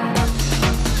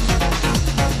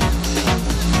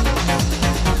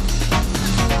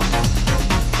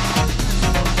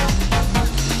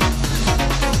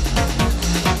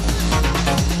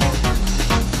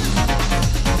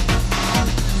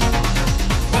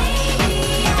 Baby,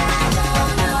 I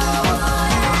don't know what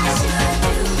I should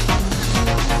do.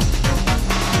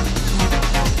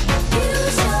 You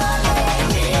sure make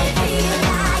me feel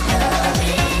like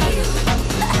loving you.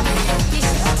 You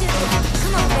sure do.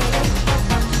 Come on, baby.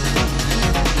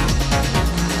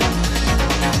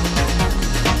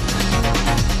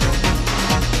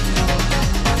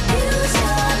 You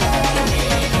sure make me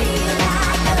feel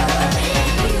like loving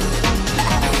you.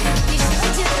 You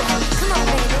sure do. Come on,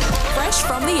 baby. Fresh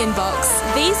from the inbox.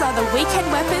 These are the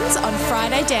weekend weapons on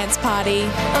Friday Dance Party. I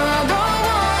don't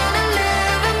wanna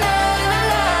live another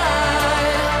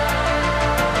life.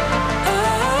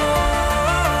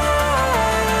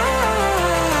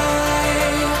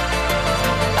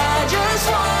 I just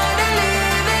wanna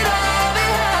leave it all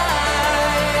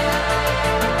behind.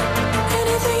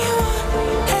 Anything you want,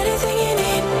 anything you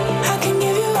need, I can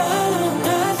give you all of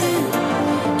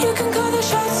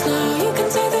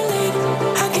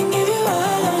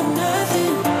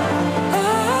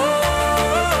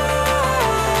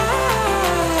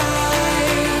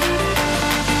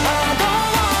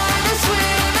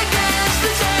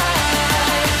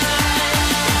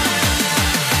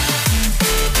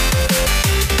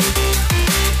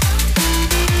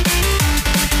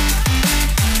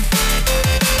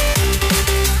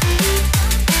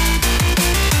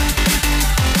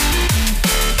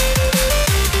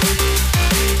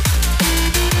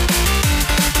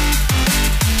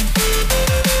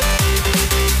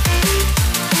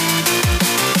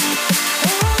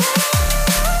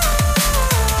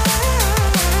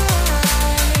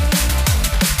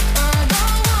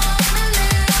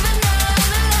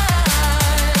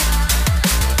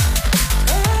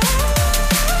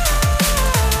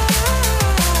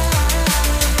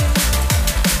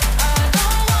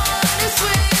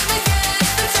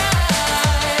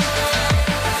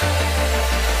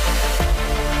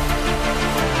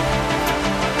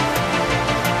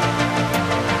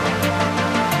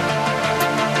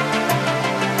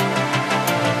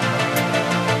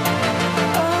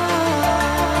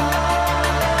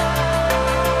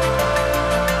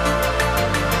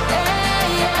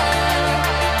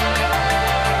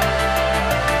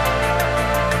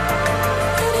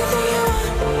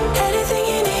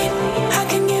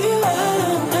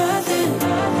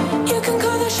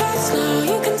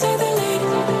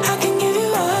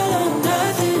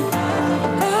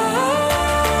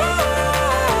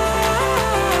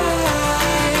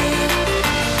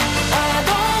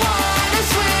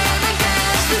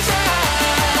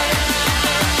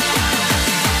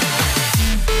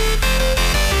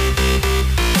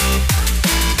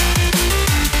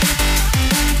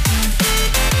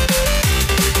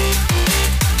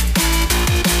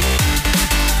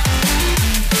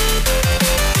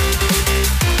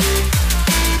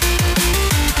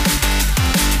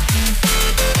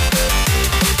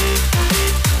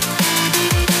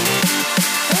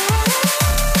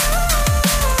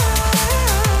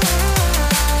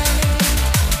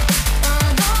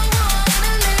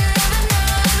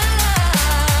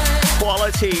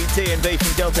Richie D&B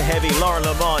from Delta Heavy, Lauren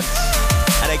Lamont,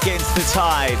 and Against the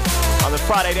Tide on the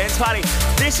Friday Dance Party.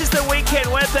 This is the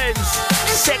Weekend Weapons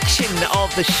section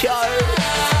of the show.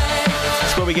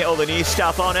 It's where we get all the new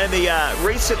stuff on and the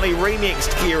recently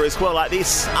remixed gear as well, like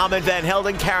this Armand Van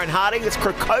Helden, Karen Harding. It's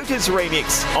Krakota's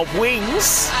remix of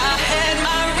Wings I had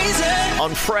my reason,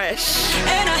 on Fresh.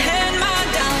 and I had my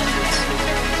doubts.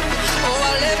 Oh,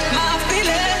 I left my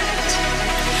feelings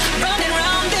running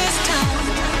around this town.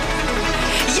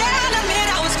 Yeah, I'll admit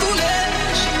I was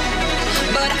foolish,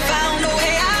 but I found a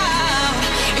way out.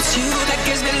 It's you that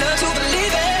gives me love to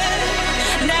believe it.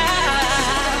 Now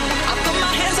I put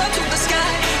my hands up to the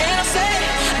sky and I say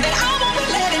that I won't be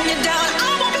letting you down.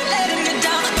 I won't be letting you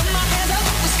down. Put my hands up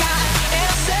to the sky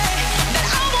and I say that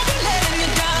I won't be letting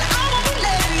you down. I won't be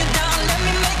letting you down. Let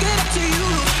me make it up to you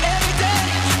every day.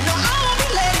 No, I won't be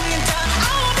letting you down.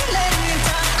 I won't be letting you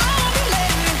down. I won't be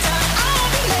letting you down. I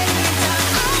won't be letting you down. I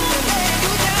won't be letting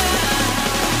you down.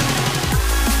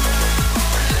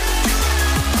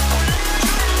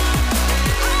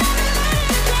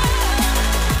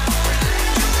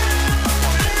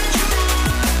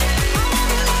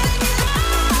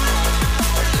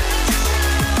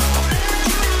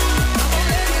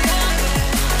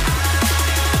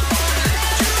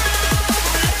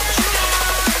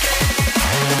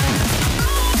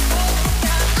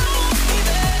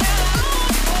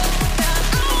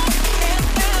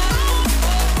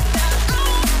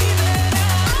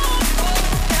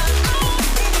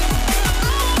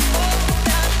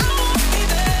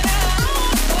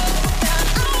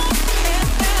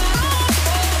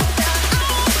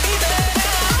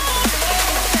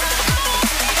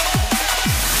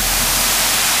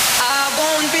 I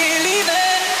won't be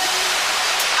leaving.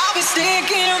 I'll be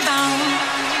sticking around.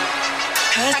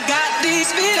 'Cause I got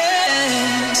these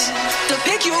feelings to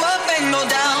pick you up and go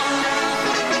down.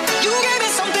 You gave me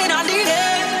something I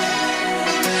needed,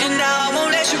 and now I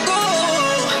won't let you go.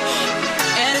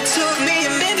 And it took me a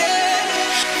minute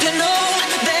to know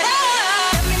that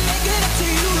let me make it up to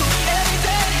you every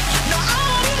day. No, I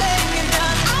won't be letting you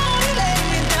down. I won't be letting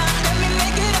you down. Let me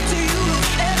make it up to you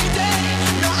every day.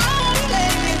 No, I won't be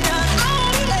letting you down. I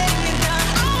won't be letting you down. I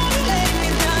won't be letting you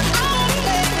down. I won't be letting you down. I won't be letting you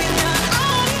down. I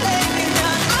won't be letting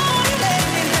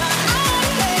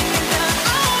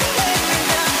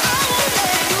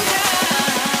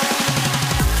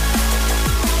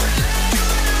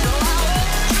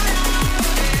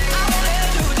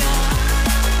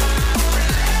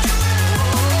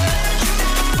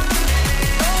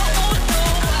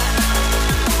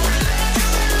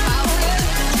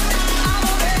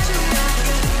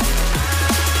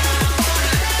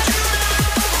down. I won't be letting you down. I won't be letting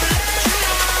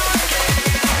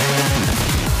you down. I won't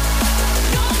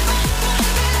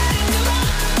be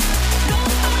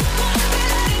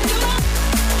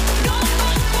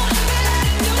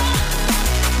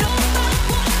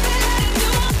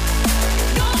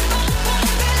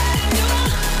letting you down.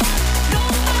 No, I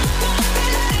won't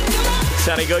let you down.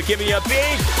 Sounding good. Give me a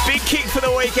big kick for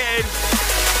the weekend.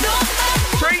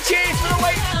 3 cheers for the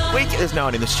week. There's no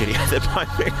one in the studio at the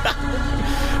moment.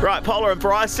 Right, Pola and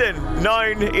Bryson,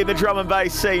 known in the drum and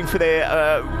bass scene for their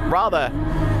rather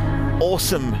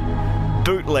awesome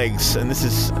bootlegs. And this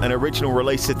is an original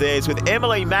release of theirs with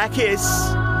Emily MAKIS.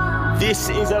 This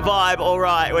is a vibe, all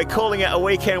right. We're calling it a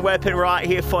weekend weapon right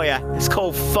here for you. It's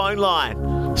called Phone Line.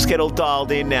 Let's get all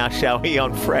dialed in now, shall we,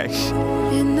 on Fresh.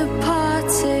 In the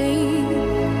party,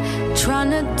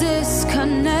 trying to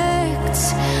disconnect,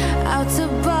 out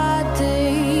of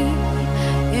body,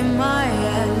 in my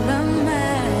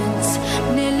element,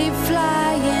 nearly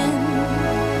flying,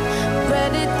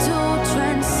 ready to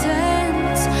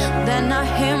transcend. Then I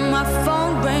hear my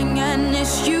phone ring and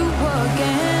it's you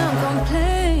again,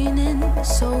 complaining,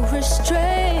 so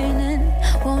restraining.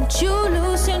 Won't you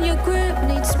loosen your grip?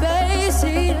 Need space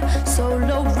here.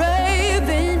 Solo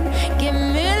raving. Give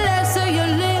me less of your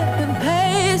lip and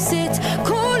pace it.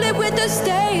 Cool it with the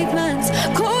statements.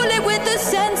 Cool it with the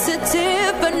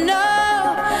sensitive. But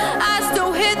no, I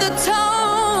still hear the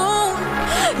tone.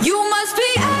 You must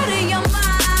be out of your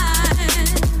mind.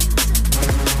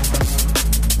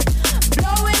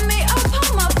 Blowing me up on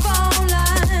my phone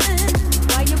line.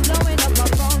 Why you blowing up my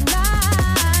phone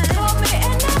line? Call me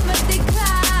and never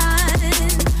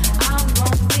decline. I'm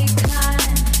gon'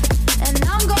 decline. And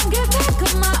I'm gon' get back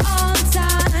on my own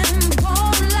time.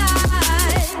 Won't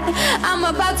lie. I'm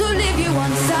about to leave you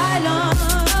on silence.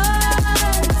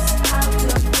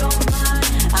 Out of your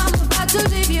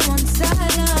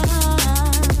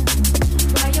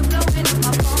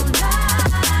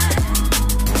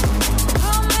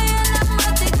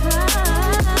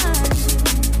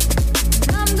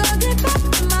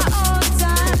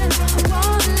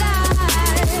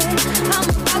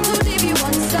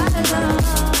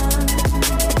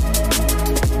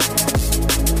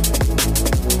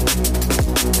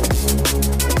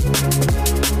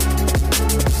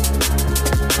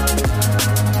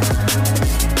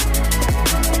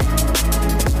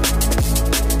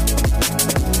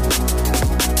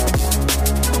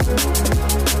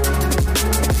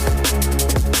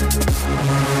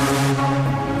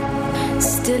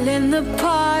in the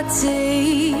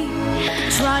party,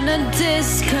 trying to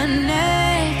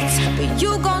disconnect, but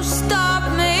you gon' stop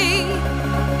me.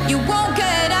 You won't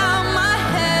get out my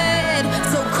head.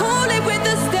 So cool it with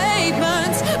the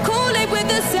statements, cool it with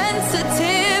the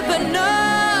sensitive, but no,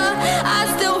 I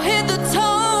still hear the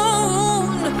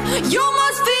tone. You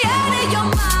must be out of your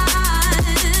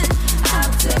mind.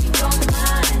 I'll take your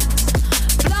mind,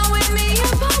 blowing me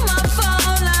up on my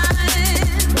phone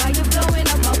line. Why you blowing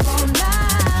up my phone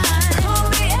line? Call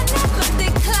me and never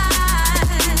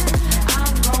decline.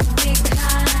 I'm gon'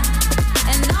 decline,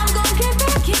 and I'm gon' get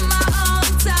back in my own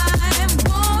time.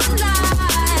 Won't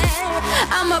lie,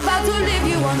 I'm about to leave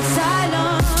you on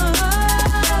silence.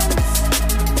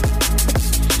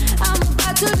 I'm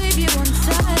about to leave you on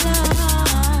silence.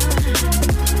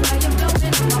 Why you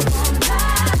blowing up my phone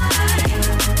line?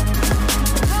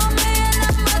 Call me and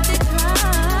I'ma decline.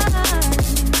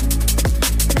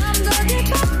 I'm gonna get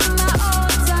back in my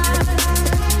own time.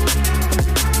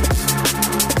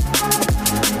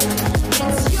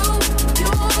 It's you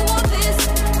want this,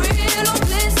 real or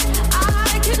bliss.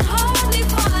 I can hardly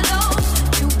follow.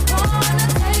 You wanna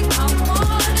take, I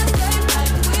wanna stay,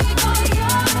 like we go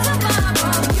young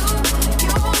tomorrow.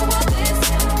 You want this,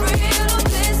 real or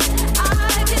bliss.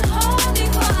 I can hardly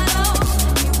follow.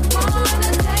 You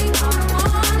wanna take, I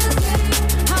wanna stay.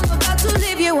 I'm about to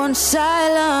leave you on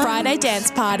silence. Friday dance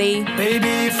party. Baby,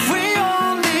 if we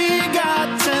only got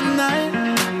tonight,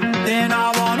 then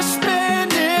I wanna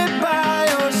spend it by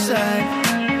your side.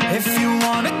 If you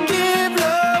wanna give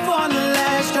love one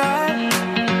last try,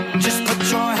 just put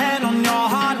your hand on your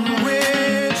heart and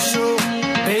whistle.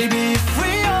 Baby, if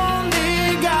we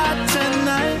only got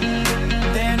tonight,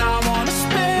 then I wanna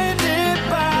spend it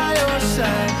by your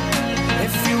side.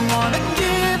 If you wanna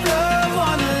give love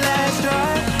one last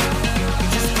try,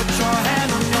 just put your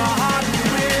hand on your heart and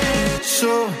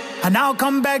whistle, and I'll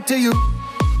come back to you.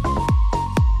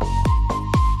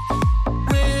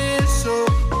 Whistle,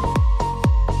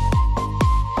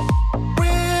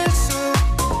 whistle.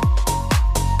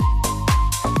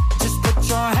 Just put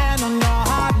your hand on your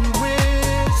heart and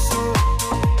whistle.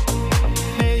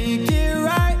 Make it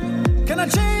right. Can I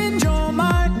change your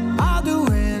mind? I'll do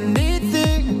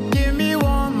anything. Give me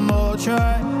one more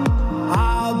try.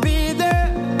 I'll be there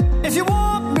if you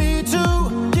want me to.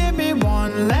 Give me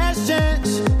one last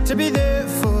chance to be there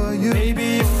for you.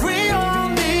 Baby, if we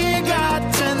only got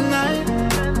tonight,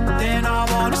 then I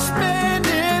wanna spend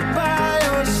it by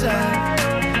your side.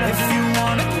 If you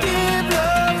wanna give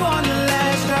love one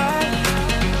last try,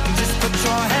 just put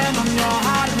your hand on your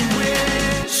heart and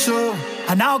whistle,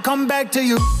 and I'll come back to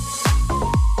you.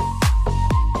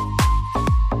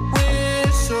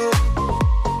 Whistle,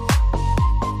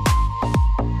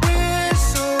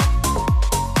 whistle.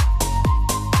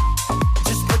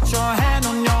 Just put your hand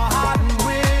on your heart and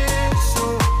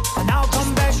whistle, and I'll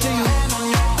come back to you.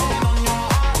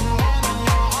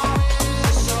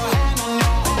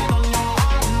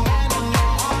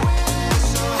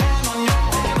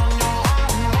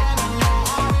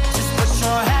 Just put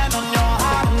your hand on your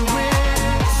heart and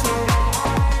whistle.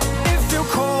 If you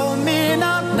call me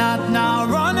now, not now,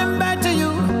 running back to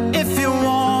you. If you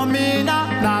want me now,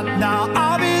 not now,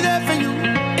 I'll be there for you.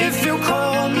 If you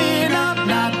call me now,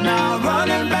 not now,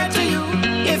 running back to you.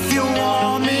 If you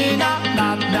want me now,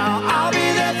 not now, I'll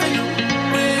be there for you.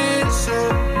 Whistle,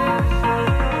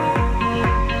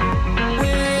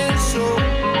 whistle,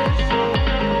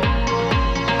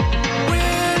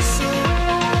 whistle.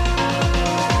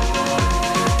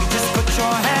 Just put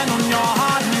your hand on your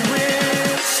heart and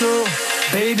whistle.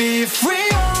 Baby, if we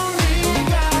only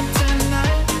got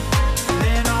tonight,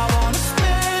 then I wanna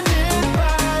spend it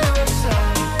by your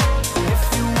side. If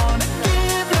you wanna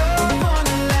give love one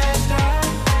last try,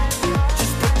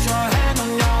 just put your hand on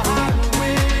your heart and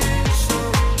whistle,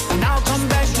 and I'll come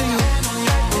back to you.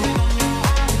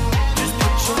 Just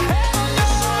put your hand on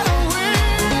your heart and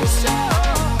whistle.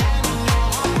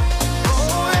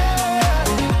 Oh yeah.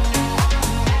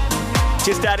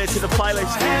 Just added to the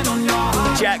playlist. Hand on your heart.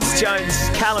 Jax Jones,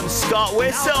 Callum Scott,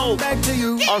 Whistle Back to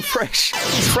you. on Fresh.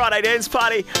 It's Friday dance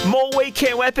party. More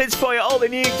weekend weapons for you. All the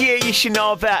new gear you should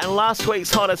know about. And last week's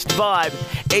hottest vibe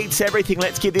eats everything.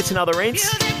 Let's give this another rinse.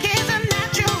 It's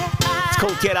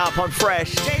called Get Up on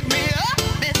Fresh. Take me up,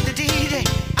 Mr. DJ.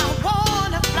 I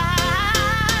wanna fly.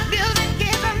 Music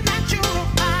is a natural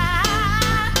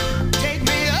high. Take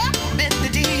me up, Mr.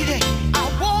 DJ. I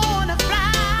wanna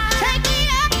fly. Take me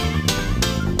up,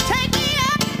 take me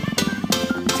up,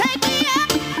 take me up,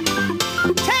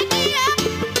 take me up, take me up.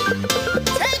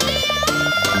 Take me up.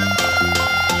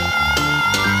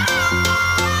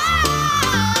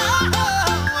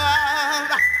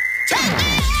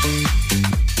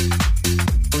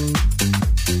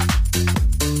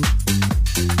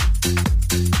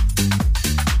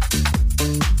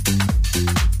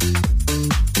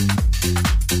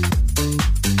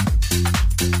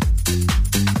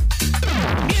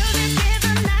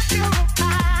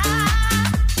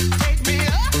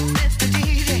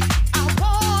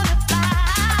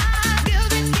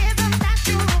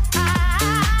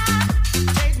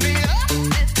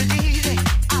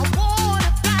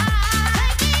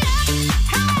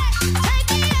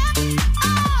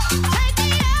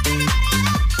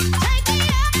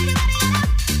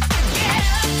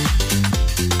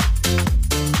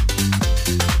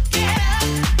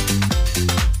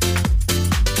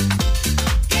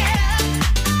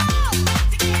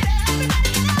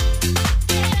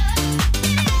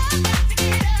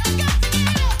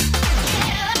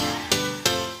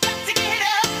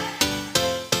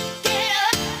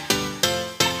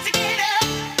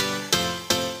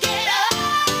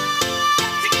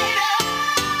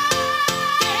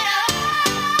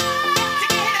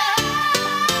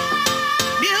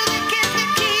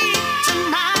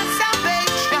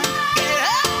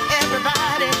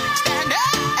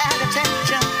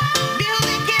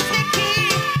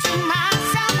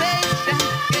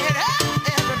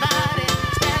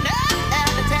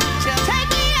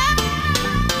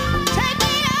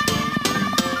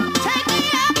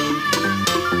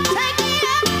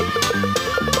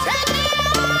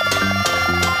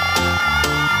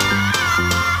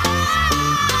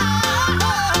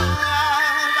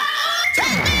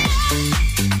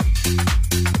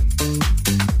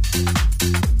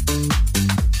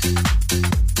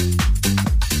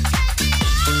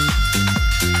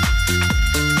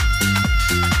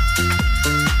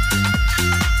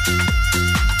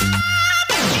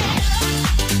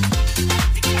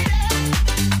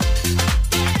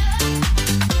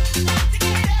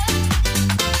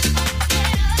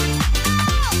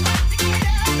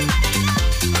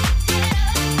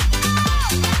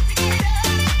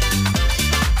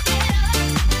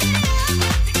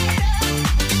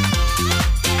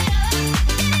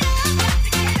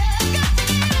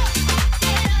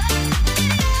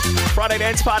 Friday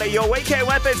Dance Party, your weekend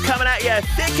weapons coming at you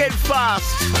thick and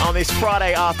fast on this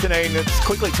Friday afternoon. It's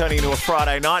quickly turning into a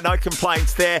Friday night. No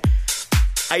complaints there.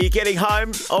 Are you getting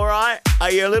home all right?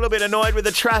 Are you a little bit annoyed with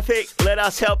the traffic? Let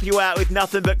us help you out with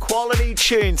nothing but quality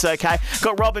tunes, okay?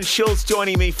 Got Rob and Schulz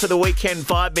joining me for the weekend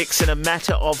vibe mix in a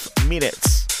matter of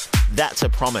minutes. That's a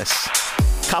promise.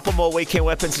 Couple more weekend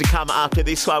weapons to come after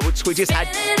this one, which we just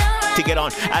had to get on.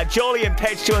 JOLYON and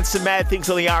PETCH doing some mad things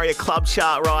on the ARIA Club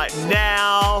chart right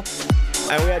now.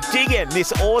 And we are digging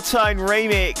this Autone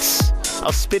remix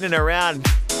of Spinning Around.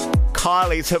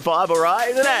 Kylie's her Bible, right?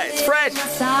 Isn't it? It's fresh.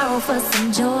 Sorrow for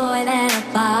some joy that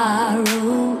I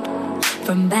borrowed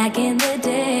from back in the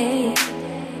day.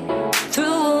 Threw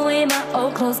away my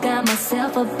old clothes, got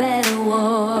myself a better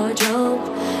wardrobe.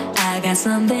 I got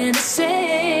something to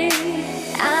say.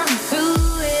 I'm through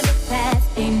with the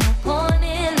past, ain't no point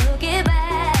in looking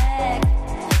back.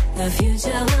 The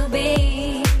future will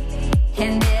be.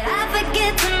 And did I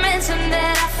forget to mention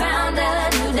that I found a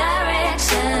new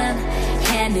direction?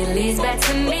 And it leads back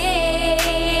to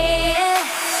me.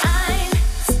 I'm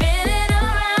spinning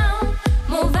around,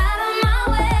 move out of my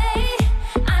way.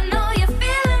 I know you're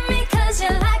feeling me 'cause you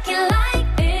like it like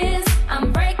this.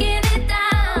 I'm breaking it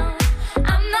down,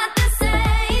 I'm not the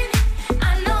same.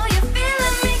 I know you're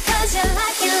feeling me 'cause you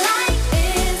like it like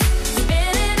this.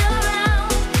 Spinning around,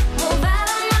 move out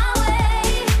of my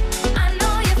way. I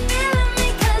know you're feeling me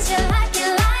 'cause you like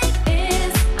it like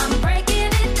this. I'm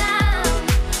breaking it down,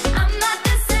 I'm not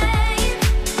the same.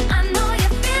 I know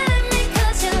you're feeling me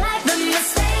 'cause you like the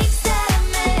mistakes that I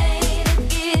made have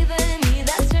given me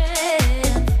that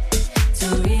strength to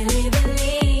really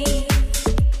believe.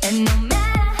 And no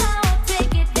matter how I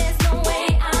take it, there's no way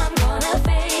I'm gonna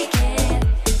fake it,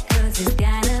 'cause it's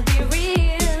gotta be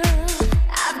real.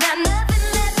 I've got nothing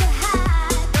left to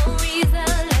hide, no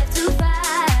reason left to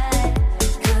fight,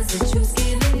 'cause the truth's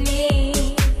giving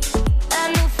me a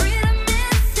new freedom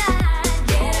inside,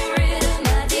 getting rid of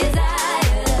my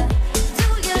desire. Do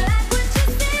you like what you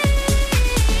see?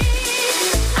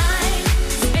 I'm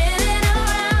spinning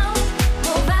around,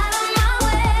 move out of my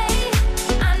way.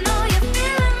 I know you're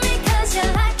feeling me 'cause you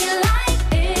like it like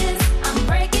this. I'm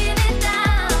breaking it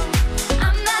down,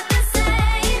 I'm not the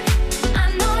same. I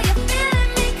know you're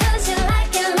feeling me 'cause you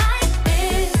like it like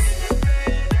this.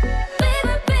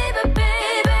 Baby, baby,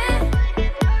 baby,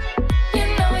 you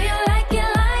know you like it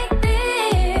like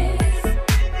this.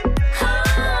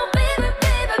 Oh, baby,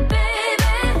 baby,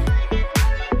 baby,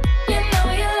 you know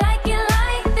you like it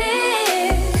like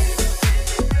this.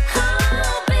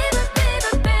 Oh, baby,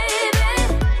 baby, baby.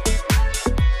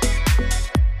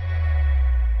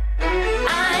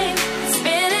 I'm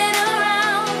spinning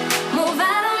around, move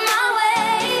out of my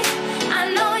way. I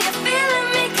know you're feeling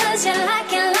me 'cause you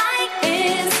like it like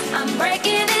this. I'm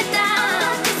breaking it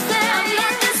down, I'm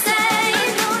not the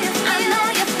same. I know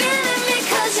you're feeling me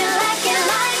 'cause you like it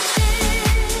like this.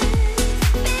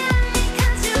 Feeling me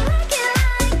 'cause you like it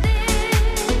like this.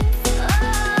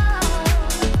 Oh,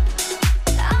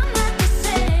 I'm not the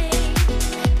same.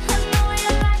 I know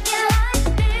you like it like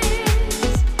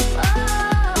this. Oh,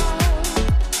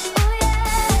 oh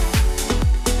yeah.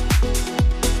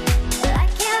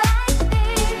 Like it like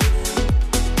this.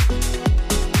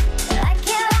 Like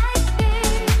it like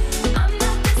this. I'm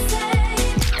not the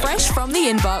same. Fresh from the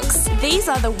inbox, these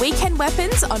are the weekend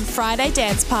weapons on Friday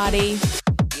Dance Party.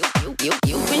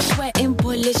 You've been sweating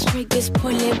bullets, triggers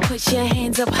pulling, put your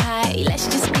hands up high. Let's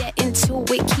just get into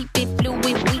it, keep it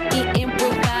fluid, we can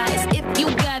improvise. If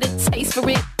you got a taste for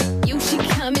it, you should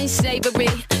come and savor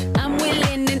it. I'm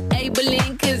willing and able,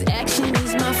 'cause action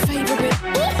is my favorite.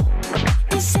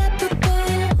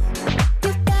 Inseparable,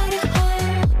 you gotta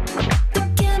hold the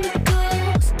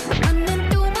chemicals running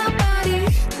through my body.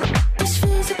 It's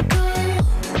physical,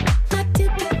 not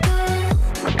typical.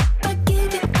 I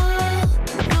give it all.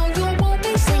 No, you won't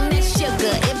be bring that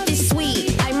sugar. If it's sweet,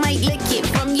 I might lick it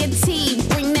from your teeth.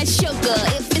 Bring that sugar.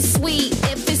 If it's sweet,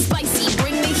 if it's spicy,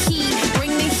 bring the heat.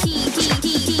 Bring the heat.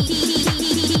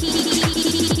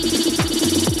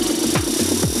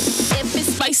 If it's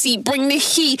spicy, bring the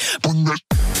heat. Bring that.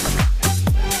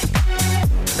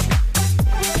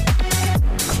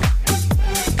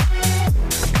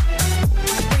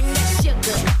 Bring that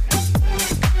sugar.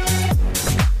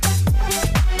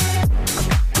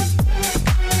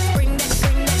 Bring that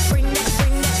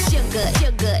sugar.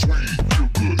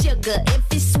 Sugar. If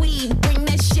it's sweet, bring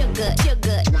that sugar.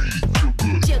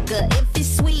 Sugar. If it's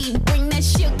sweet, bring that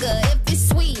sugar. If it's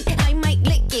sweet, I might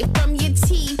lick it from your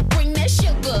teeth. Bring that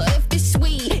sugar. If it's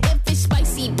sweet, if it's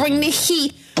spicy, bring the heat.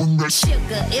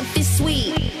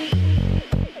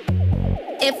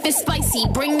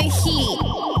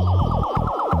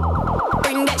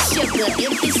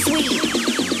 if it's sweet.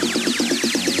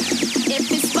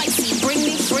 If it's spicy, bring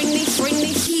me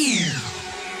here.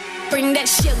 Bring that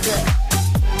sugar.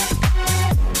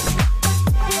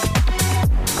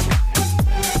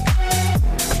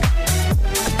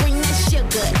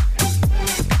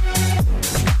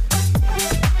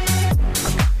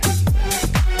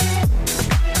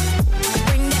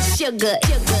 Sugar,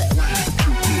 sugar,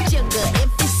 sugar. If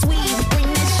it's sweet, bring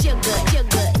that sugar,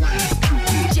 sugar,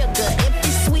 sugar. If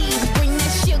it's sweet, bring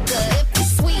that sugar. If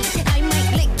it's sweet, I might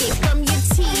lick it from your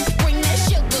teeth. Bring that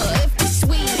sugar. If it's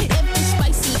sweet, if it's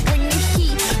spicy, bring the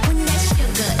heat. Bring that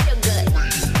sugar, sugar.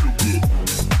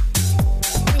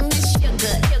 Bring that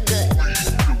sugar, sugar.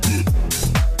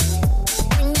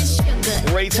 Bring that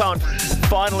sugar. RITON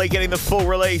finally getting the full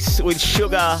release with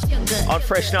Sugar on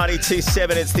Fresh 92.7.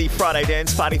 It's the Friday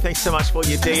Dance Party. Thanks so much for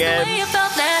your DM.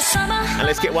 And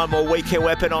let's get one more weekend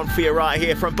weapon on for you right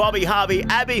here from Bobby Harvey,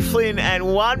 Abby Flynn,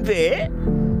 and One Bear.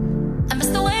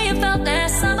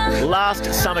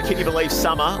 Last summer, can you believe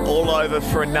summer? All over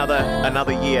for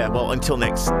another year. Well, until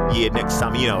next summer. You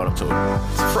know what I'm talking about.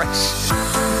 It's fresh.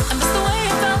 I miss the way you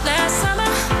felt last summer.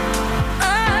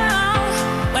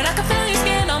 Oh, when I could feel your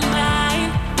skin on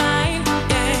mine,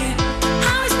 yeah.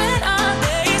 How we spent our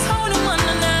days holding one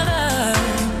another.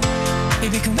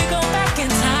 Baby, can we go back in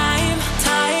time,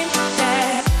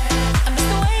 yeah. I miss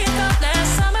the way you felt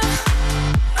last summer.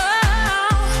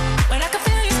 Oh, when I could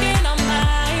feel your skin on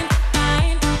mine,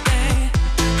 yeah.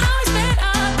 How we spent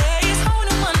our days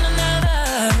holding one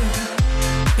another.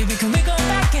 Baby, can we go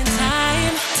back in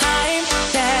time,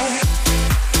 yeah.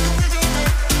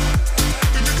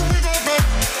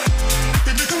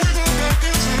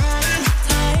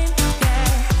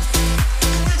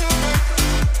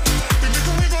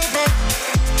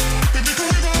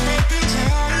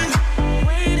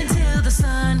 Wait until the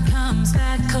sun comes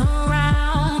back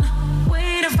around.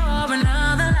 Waiting for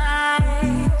another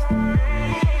life.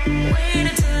 Wait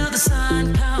until the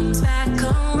sun comes back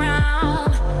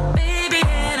around. Baby,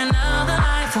 in another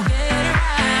life we'll get it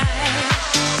right.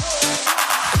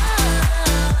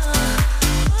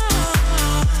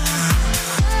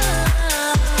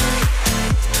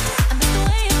 I miss the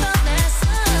way you felt last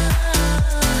summer.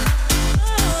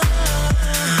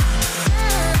 I miss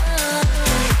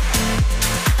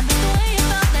the way you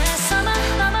felt last summer.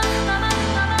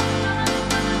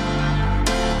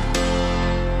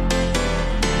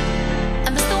 I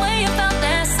miss the way you felt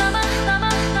last summer.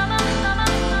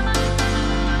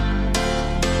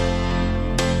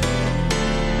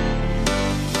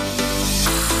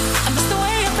 I miss the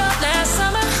way you felt last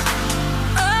summer.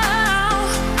 Oh,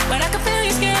 when I could feel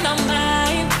your skin on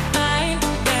mine,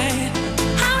 yeah.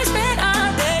 How we spent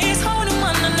our days holding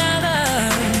one another.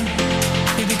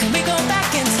 Baby, can we go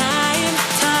back in time,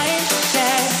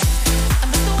 yeah. I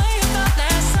miss the way you felt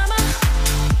last summer.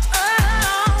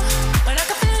 Oh, when I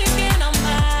could feel your skin on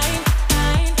mine,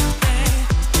 yeah.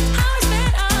 How we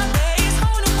spent our days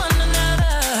holding one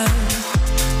another.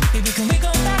 Baby, can we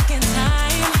go back in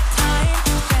time,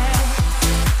 yeah.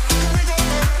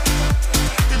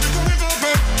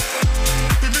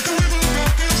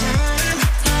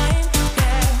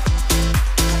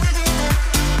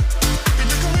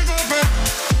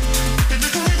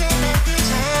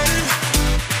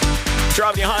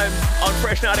 Driving you home on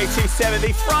Fresh 92.7,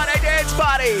 the Friday Dance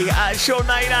Party. Sean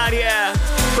Maynard here.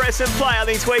 Press and play on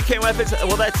these weekend weapons.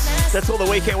 Well, that's all the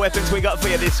weekend weapons we got for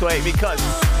you this week because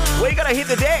we're going to hit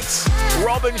the decks.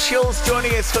 Robin Schulz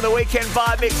joining us for the weekend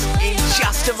vibe mix in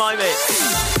just a moment.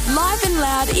 Live and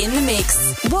loud in the mix.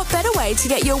 What better way to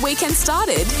get your weekend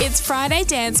started? It's Friday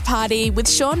Dance Party with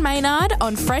Sean Maynard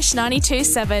on Fresh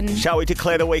 92.7. Shall we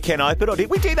declare the weekend open or did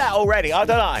we do that already? I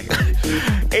don't know.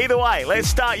 Either way, let's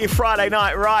start your Friday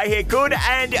night right here. Good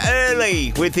and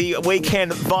early with the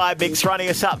weekend vibe mix running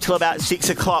us up till about 6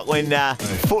 o'clock when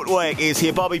footwork is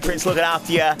here. Bobby Prince looking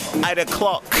after you. 8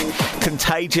 o'clock,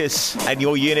 Contagious and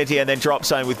Your Unity, and then Drop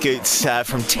Zone with Goots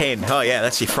from 10. Oh yeah,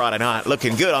 that's your Friday night.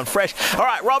 Looking good on Fresh. All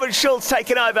right, Robin Schulz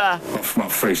taking over. Off my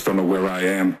face, don't know where I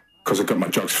am, cause I got my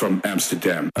drugs from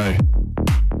Amsterdam. Hey.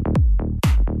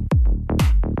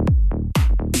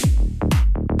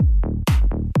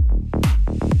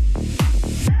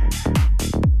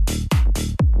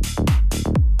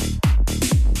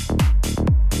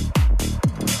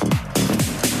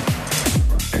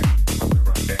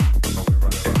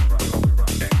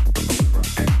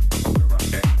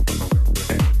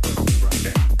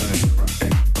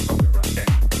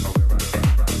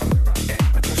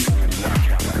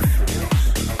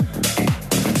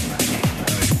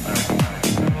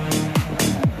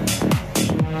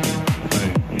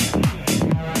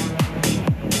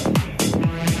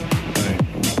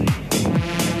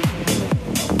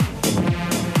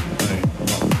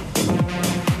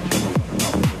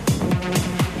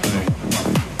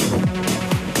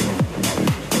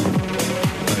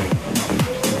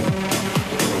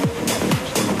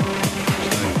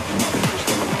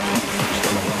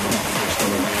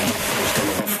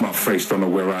 face, don't know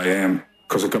where I am,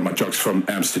 cause I got my drugs from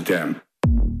Amsterdam.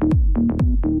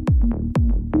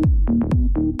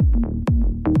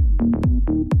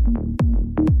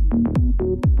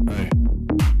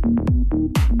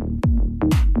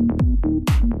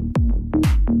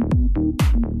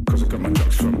 Cause I got my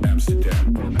drugs from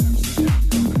Amsterdam.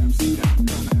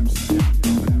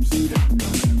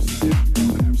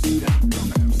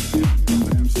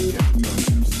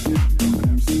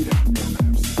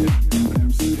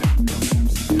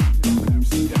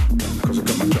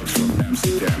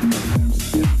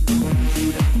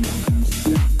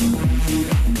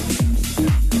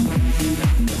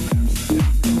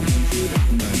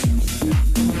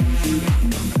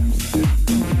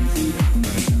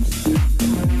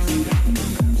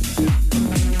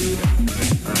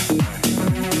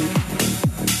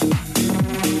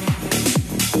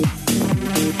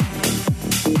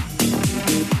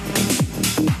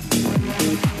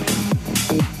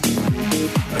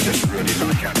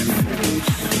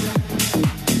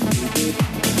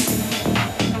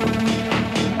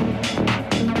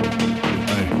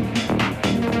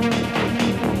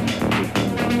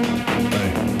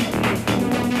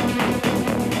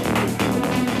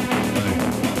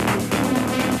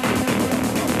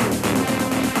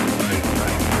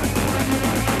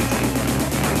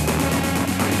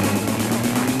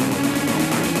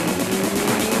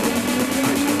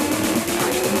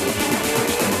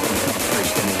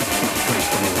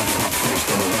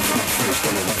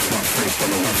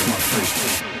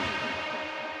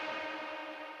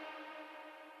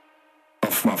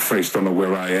 Don't know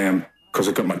where I am, cause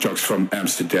I got my drugs from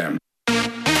Amsterdam.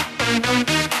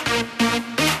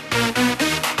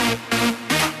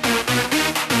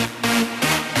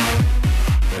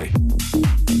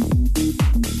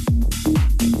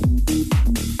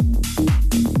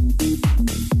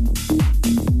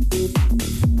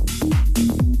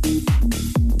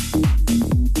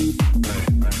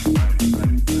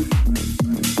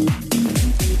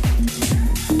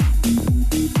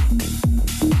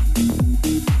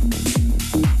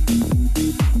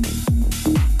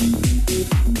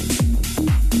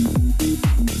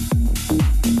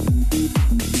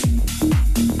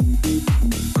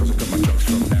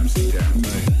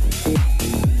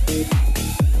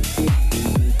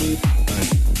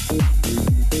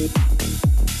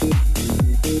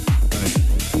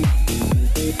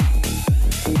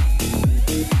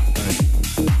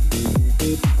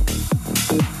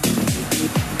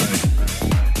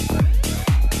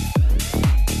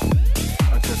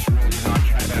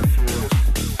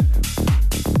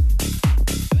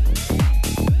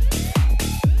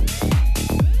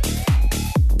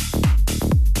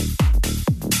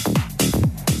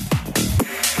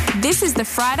 This is the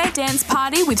Friday Dance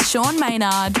Party with Sean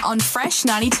Maynard on Fresh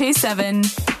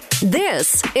 92.7.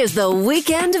 This is the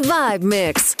Weekend Vibe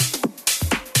Mix.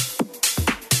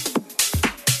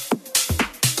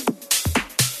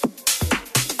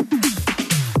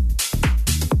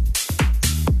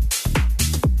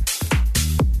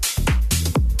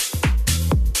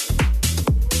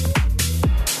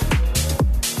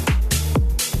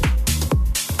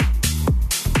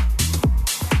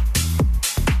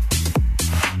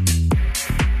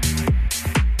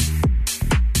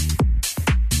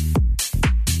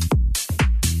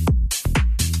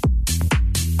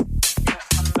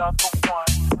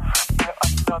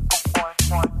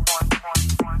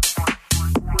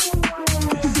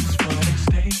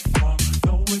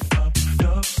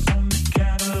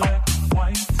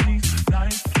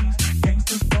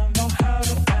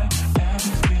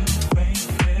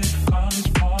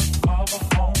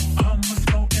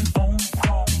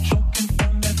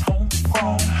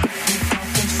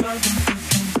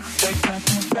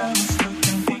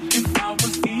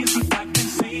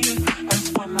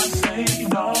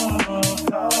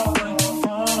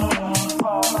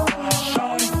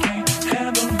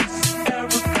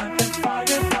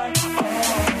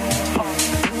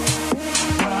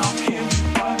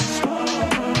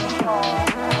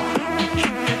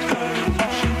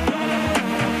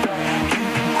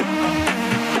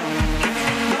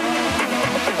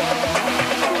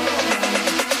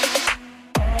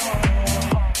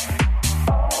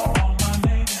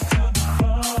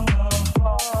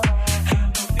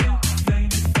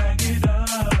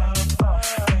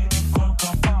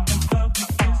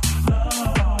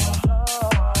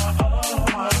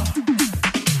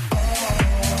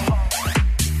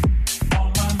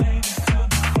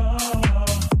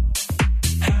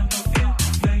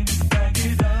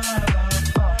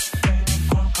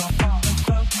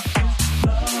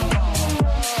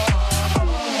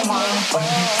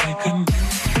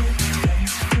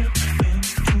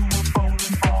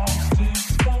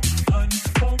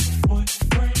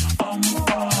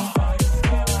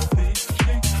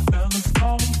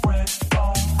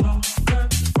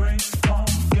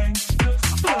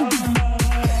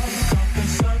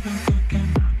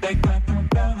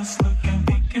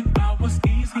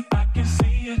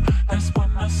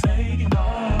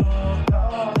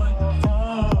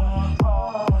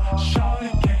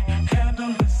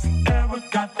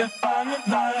 got that fire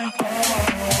like oh.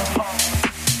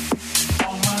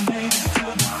 All my ladies to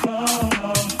the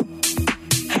floor.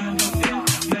 Handle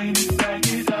it, ladies, back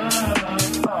it up.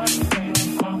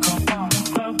 Come on the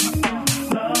club with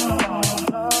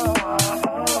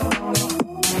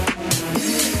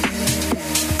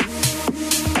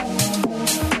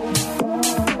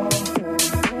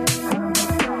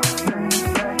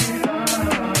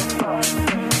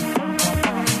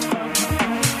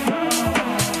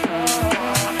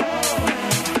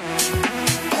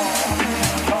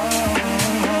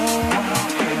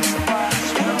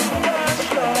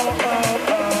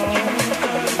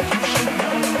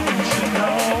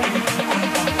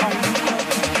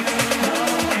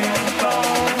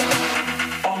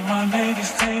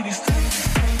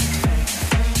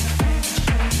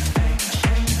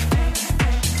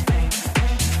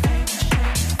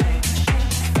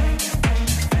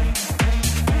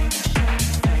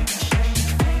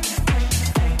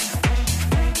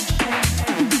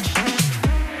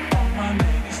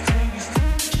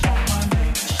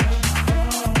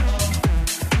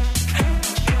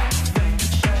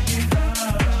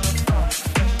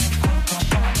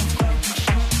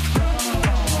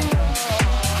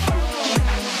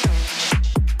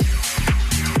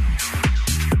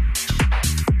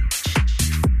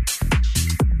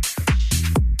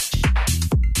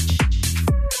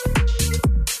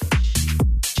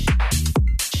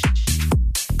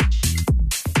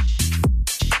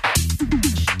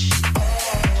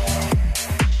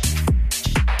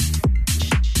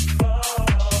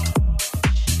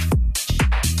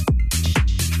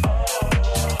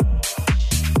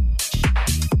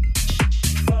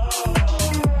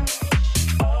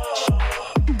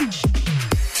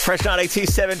Fresh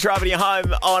 92.7 driving you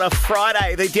home on a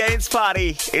Friday. The dance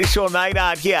party is Sean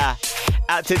Maynard here.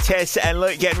 Out to Tess and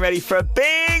Luke getting ready for a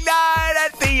big night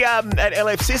at the at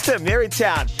LF System. They're in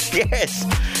town. Yes,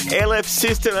 LF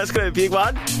System. That's going to be a big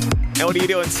one. And what are you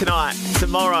doing tonight?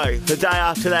 Tomorrow? The day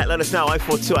after that? Let us know.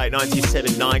 0428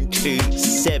 97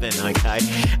 927. Okay.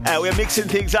 We're mixing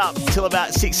things up till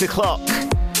about 6 o'clock.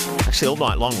 Actually, all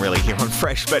night long, really, here on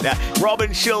Fresh. But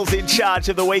Robin Schulz in charge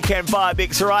of the weekend vibe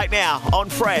mix right now on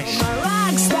Fresh. My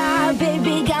rock star,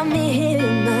 baby, got me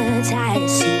hypnotized.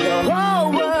 See the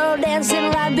whole world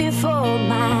dancing right before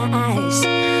my eyes.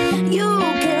 You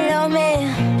can love me,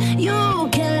 you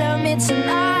can love me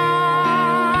tonight.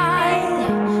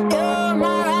 You're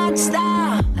my rock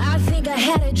star. I think I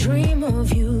had a dream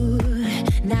of you.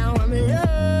 Now I'm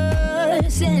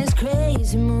lost in this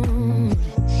crazy mood.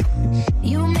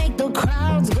 You make the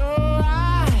crowds go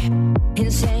high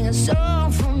and sing a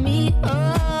song for me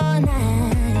all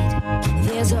night.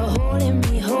 There's a hole in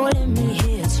me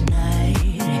here tonight.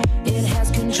 It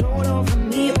has control over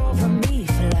me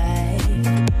for life.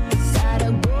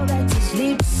 Gotta go back to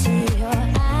sleep to see your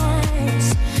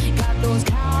eyes. Got those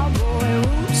cowboy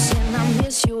roots and I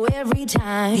miss you every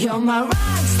time. You're my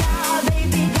rock star,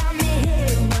 baby, got me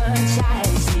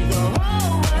hypnotized. See the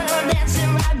whole world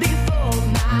dancing right before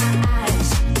my eyes.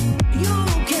 You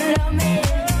can love me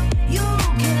tonight. You're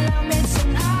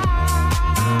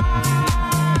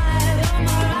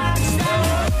my rock star.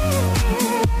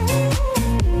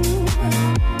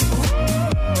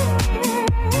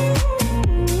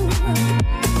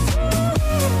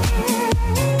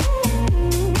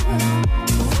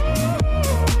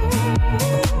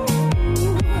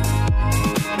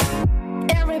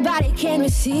 Everybody came to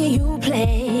see you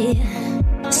play.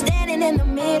 Standing in the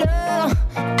middle,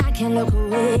 I can't look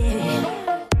away.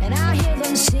 And I hear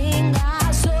them sing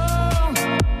our song.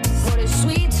 For the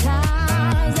sweet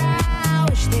times, I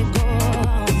wish they'd go.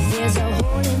 There's a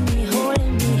hole in me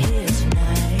here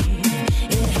tonight.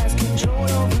 It has control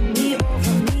over me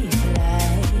for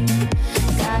life.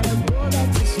 Gotta go back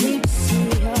to sleep to see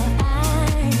your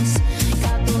eyes.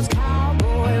 Got those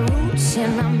cowboy roots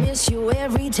and I miss you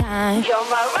every time. You're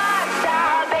my rock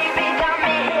star, baby, got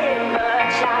me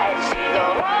hypnotized. See the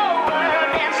whole world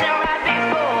dancing right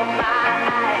before my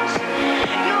eyes.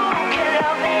 You can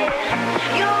love me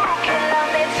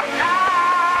tonight.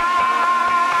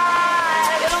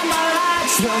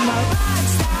 You're my rock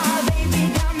star, baby,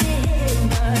 got me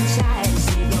hypnotized.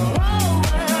 See the whole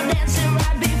world dancing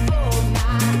right before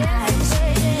my eyes.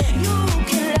 You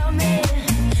can love me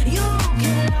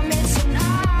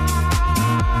tonight.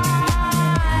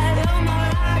 You're my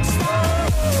rock star.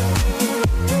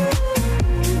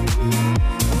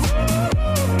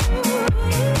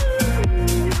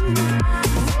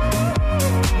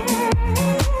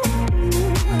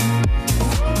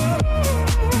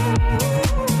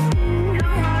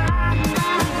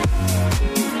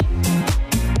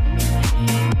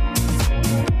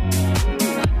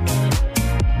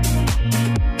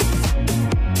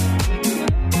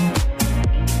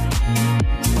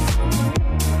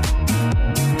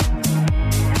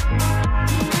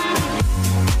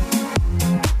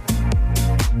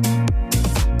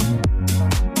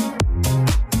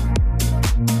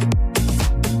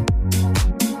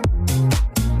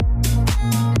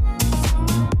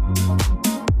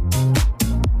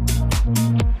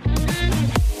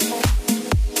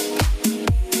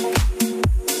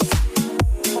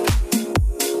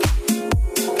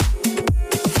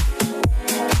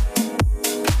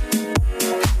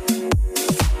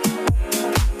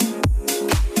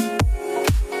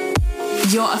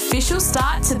 official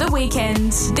start to the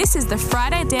weekend. This is the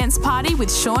Friday Dance Party with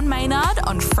Sean Maynard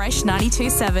on Fresh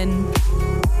 92.7.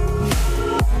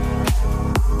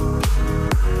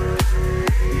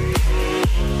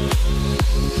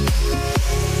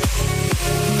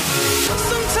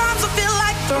 Sometimes I feel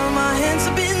like throwing my hands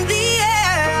up in the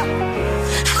air.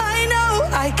 I know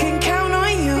I can count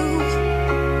on you.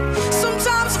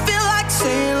 Sometimes I feel like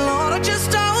saying, Lord, I just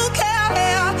don't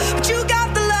care. But you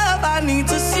got the love I need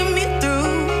to see me through.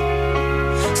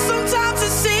 Sometimes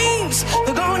it seems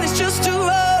the going is just too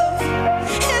rough,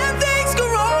 and things go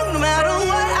wrong no matter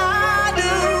what I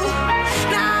do.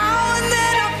 Now and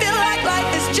then I feel like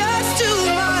life is just too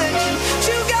much. But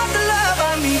you got the love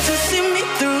I need to see me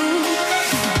through.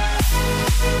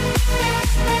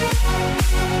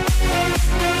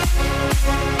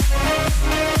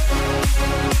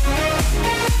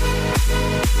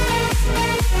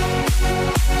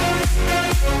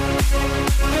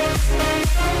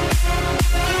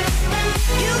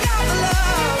 You got the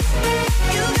love.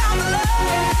 You got the love.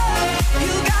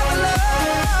 You got the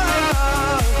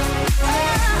love.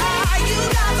 Ah, you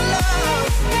got the love.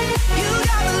 You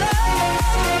got the love.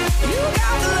 You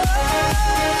got the love.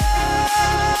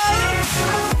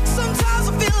 Sometimes I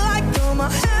feel like throw my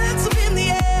hands up in the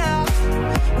air.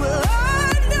 Well,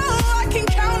 I know I can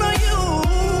count on you.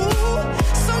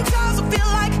 Sometimes I feel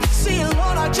like saying,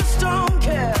 Lord, I just don't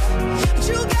care. But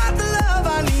you got the love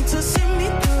I need to see me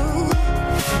through.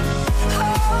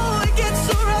 Oh, it gets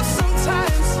so rough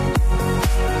sometimes.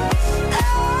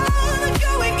 Oh, the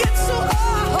going gets so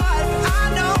hard. I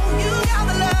know you got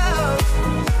the love.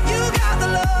 You got the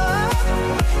love.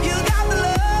 You got the love.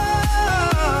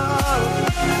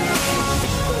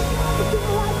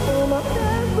 Throw my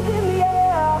hands up in the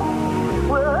air.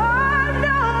 Well, I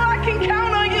know I can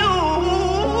count on you.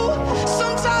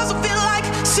 Sometimes I feel like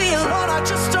saying, Lord, I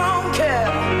just don't care.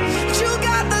 But you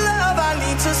got the love I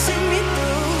need to see me through.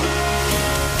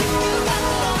 You got the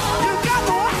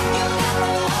what? You got the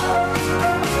love.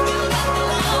 You got the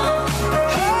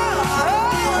love. You got the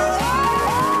love.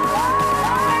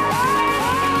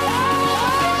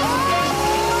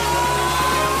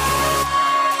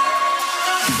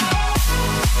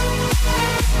 You got the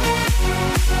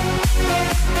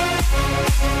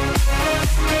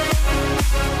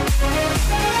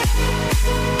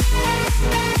love.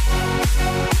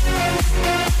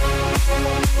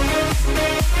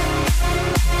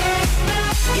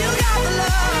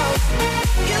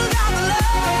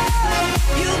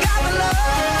 You got the love.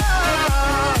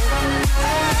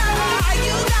 Ah,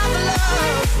 you got the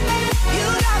love. You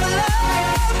got the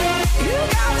love. You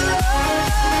got the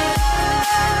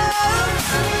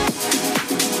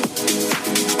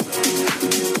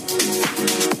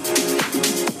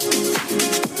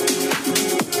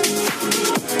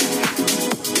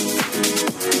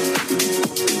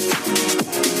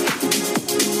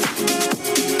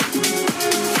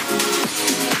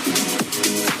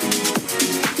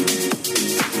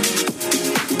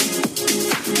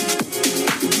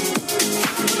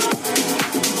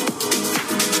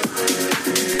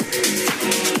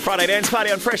Friday Dance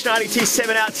Party on Fresh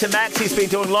 92.7 out to Max. He's been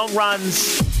doing long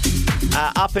runs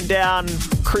up and down,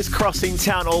 crisscrossing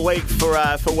town all week for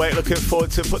work. Looking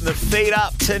forward to putting the feet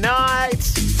up tonight.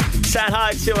 Saying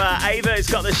hi to Ava, who's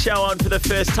got the show on for the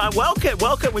first time.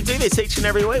 Welcome. We do this each and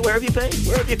every week. Where have you been?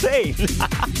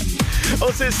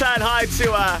 Also saying hi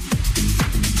to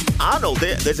Arnold.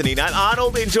 There's an e-note.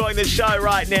 Arnold enjoying the show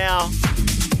right now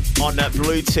on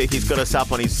Bluetooth. He's got us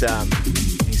up on his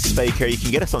speaker. You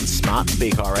can get us on smart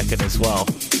speaker, I reckon, as well.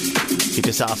 You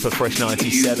just ask for Fresh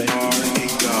 97.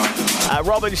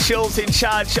 Robin Schulz in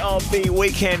charge of the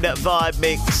weekend vibe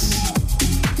mix.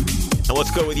 And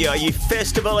what's good with you? Are you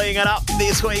festivaling it up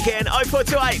this weekend?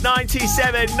 0428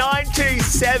 97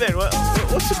 927.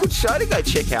 What's a good show to go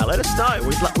check out? Let us know.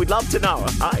 We'd love to know.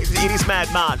 It is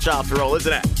Mad March after all,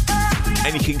 isn't it?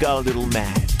 And you can go a little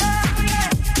mad.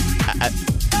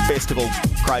 Festival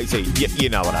crazy. You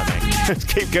know what I mean. Let's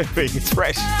keep goofing. It's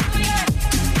Fresh.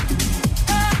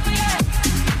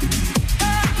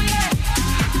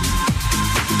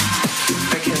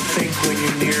 I can't think when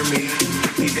you're near me.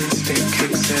 The instinct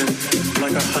kicks in.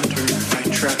 Like a hunter, I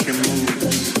track your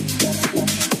moves.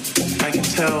 I can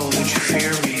tell that you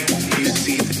fear me. You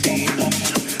see the demon,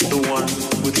 the one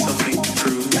with something to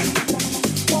prove.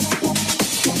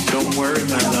 Don't worry,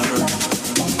 my lover.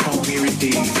 Call me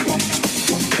redeemed.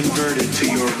 Converted to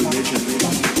your religion.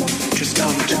 Just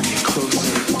come to me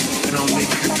closer, and I'll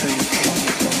make you think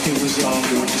it was all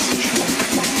your decision.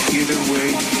 Either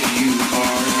way, you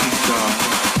are God.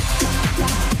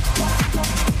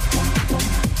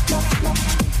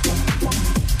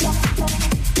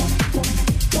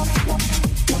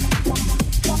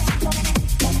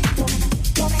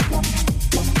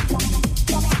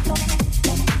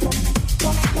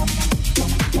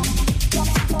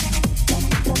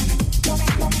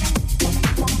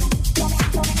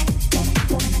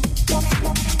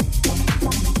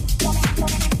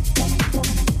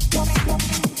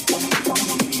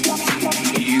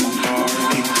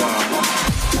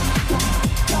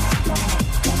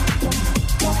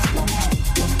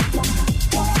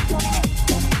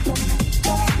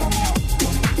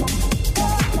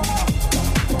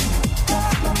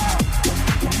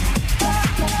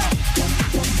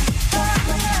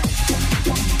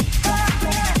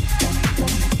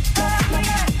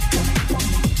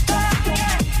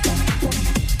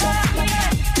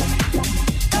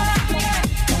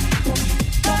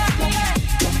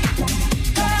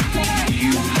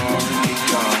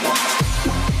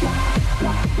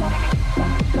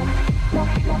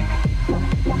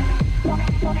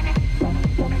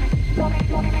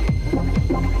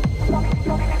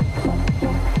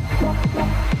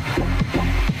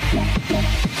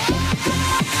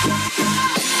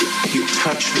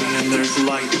 touch me and there's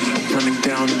lightning running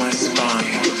down my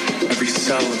spine. Every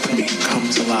cell of me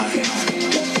comes alive.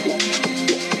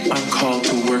 I'm called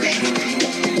to worship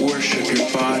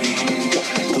your body.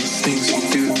 Those things you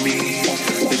do to me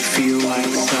that feel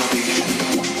like salvation.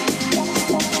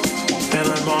 And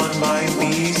I'm on my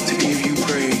knees to give you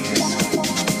praise,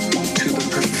 to the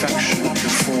perfection of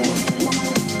your form.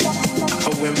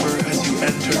 A whimper as you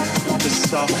enter the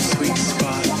soft, sweet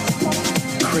spot,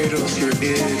 cradles your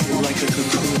id like a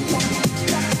cocoon,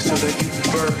 so that you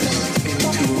burst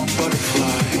into a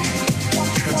butterfly,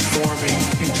 transforming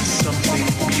into something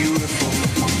beautiful,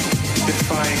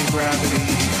 defying gravity,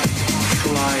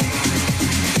 flying.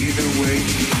 Either way,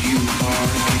 you are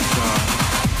in God.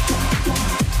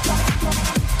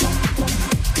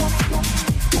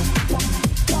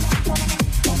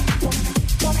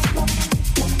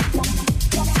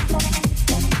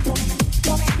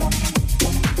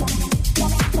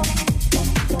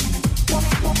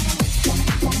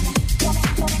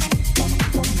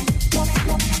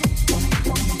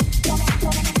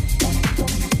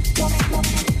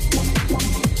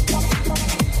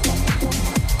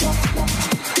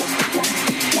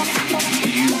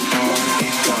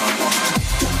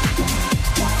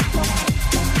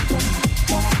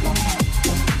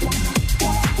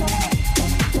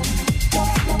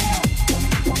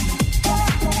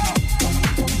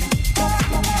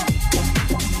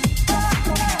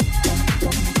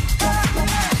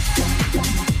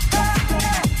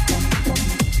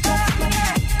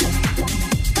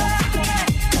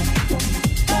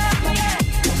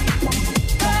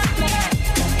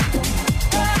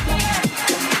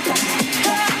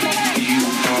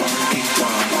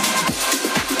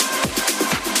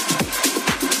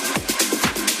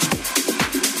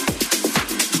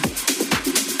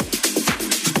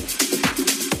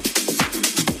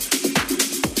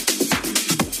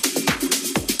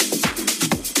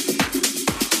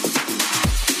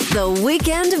 The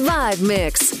Weekend Vibe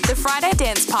Mix. The Friday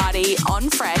Dance Party on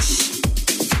Fresh.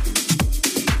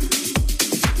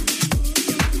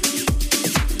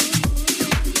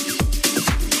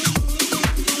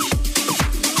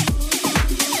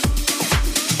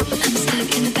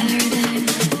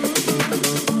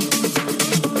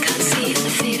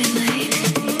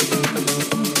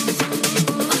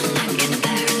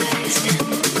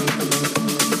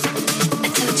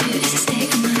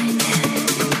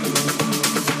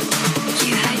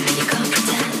 You hide but you can't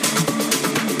pretend.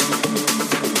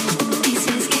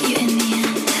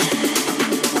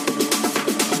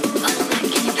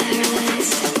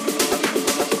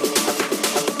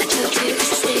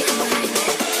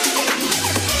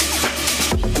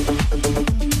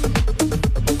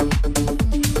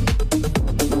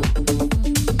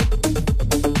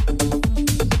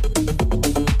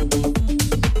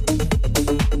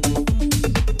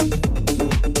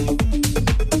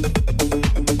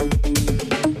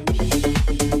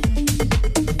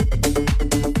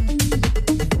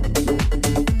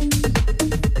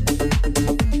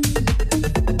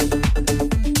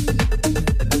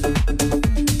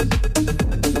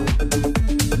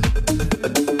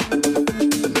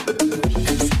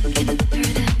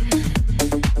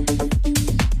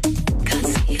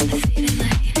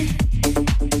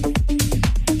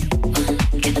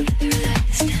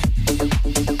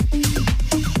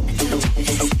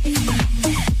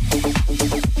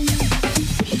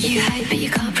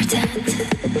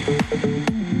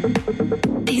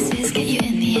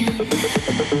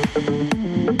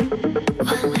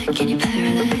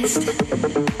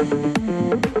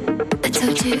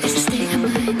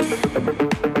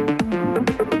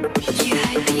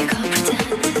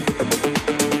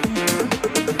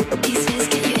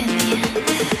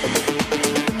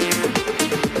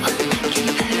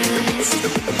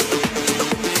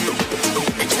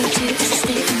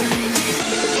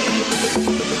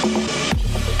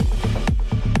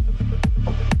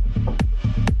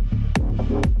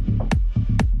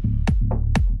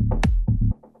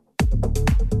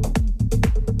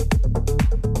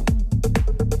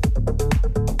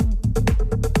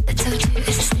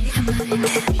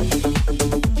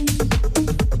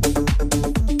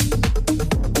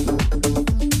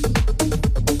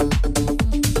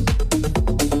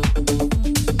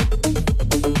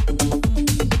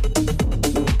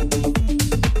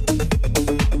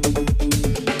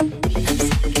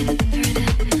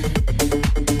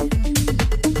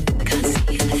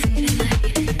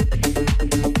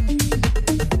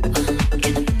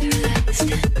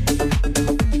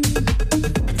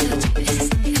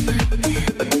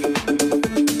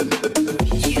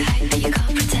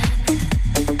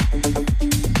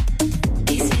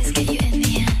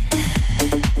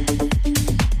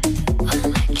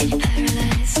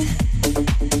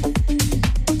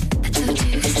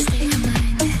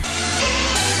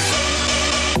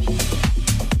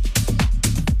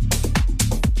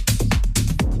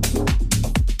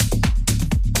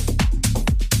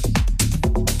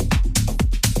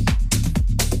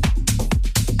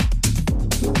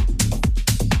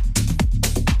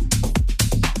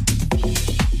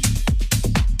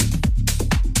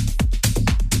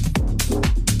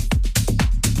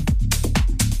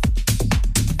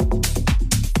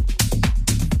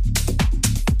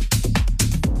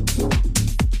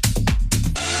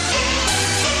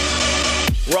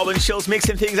 Schulz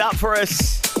mixing things up for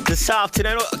us this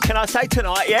afternoon. Can I say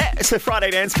tonight? Yeah, it's the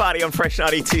Friday Dance Party on Fresh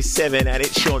 92.7 and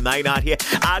it's Sean Maynard here.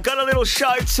 Got a little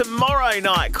show tomorrow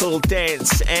night called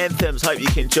Dance Anthems. Hope you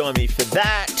can join me for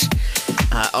that.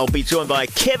 I'll be joined by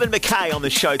Kevin McRAE on the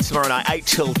show tomorrow night, 8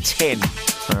 till 10.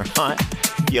 All right.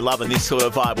 If you're loving this sort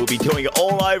of vibe, we'll be doing it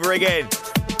all over again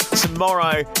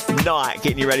tomorrow night,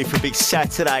 getting you ready for a big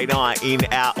Saturday night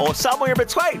or somewhere in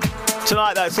between.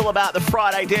 Tonight, though, it's all about the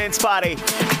Friday Dance Party.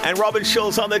 And Robin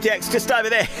Schulz on the decks just over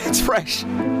there. It's fresh.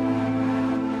 I'm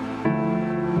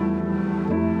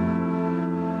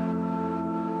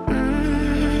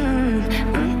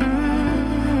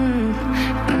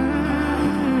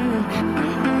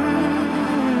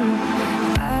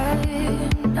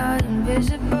not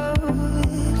invisible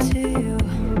to you.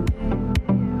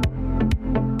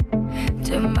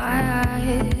 Do my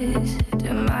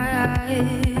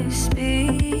eyes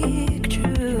speak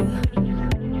true?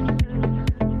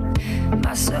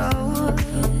 My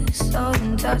soul's so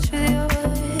in touch with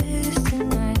yours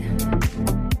tonight.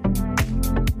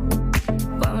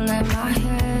 Won't let my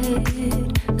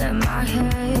head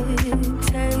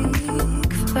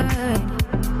take flight.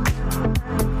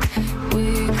 We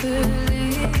could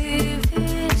leave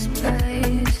this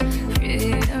place,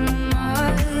 freedom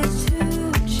much to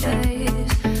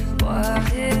chase.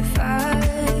 What if I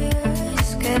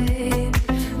escape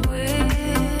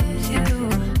with you?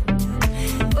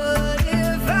 What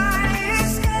if I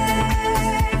escape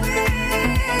with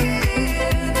you?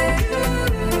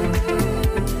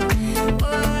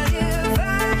 What if I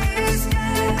escape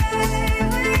with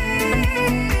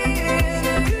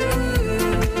you?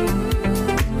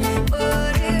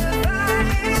 What if I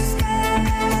escape with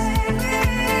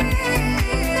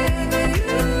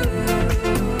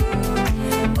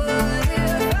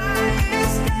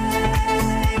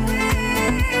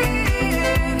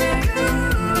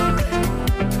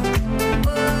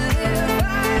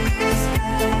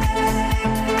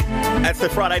That's the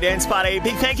Friday Dance Party.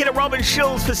 Big thank you to Robin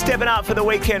Schulz for stepping up for the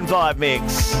weekend vibe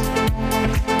mix.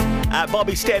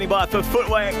 Bobby standing by for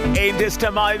footwork in just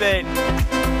a moment.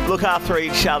 Look after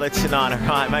each other tonight, all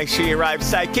right? Make sure you rave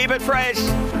safe. Keep it fresh.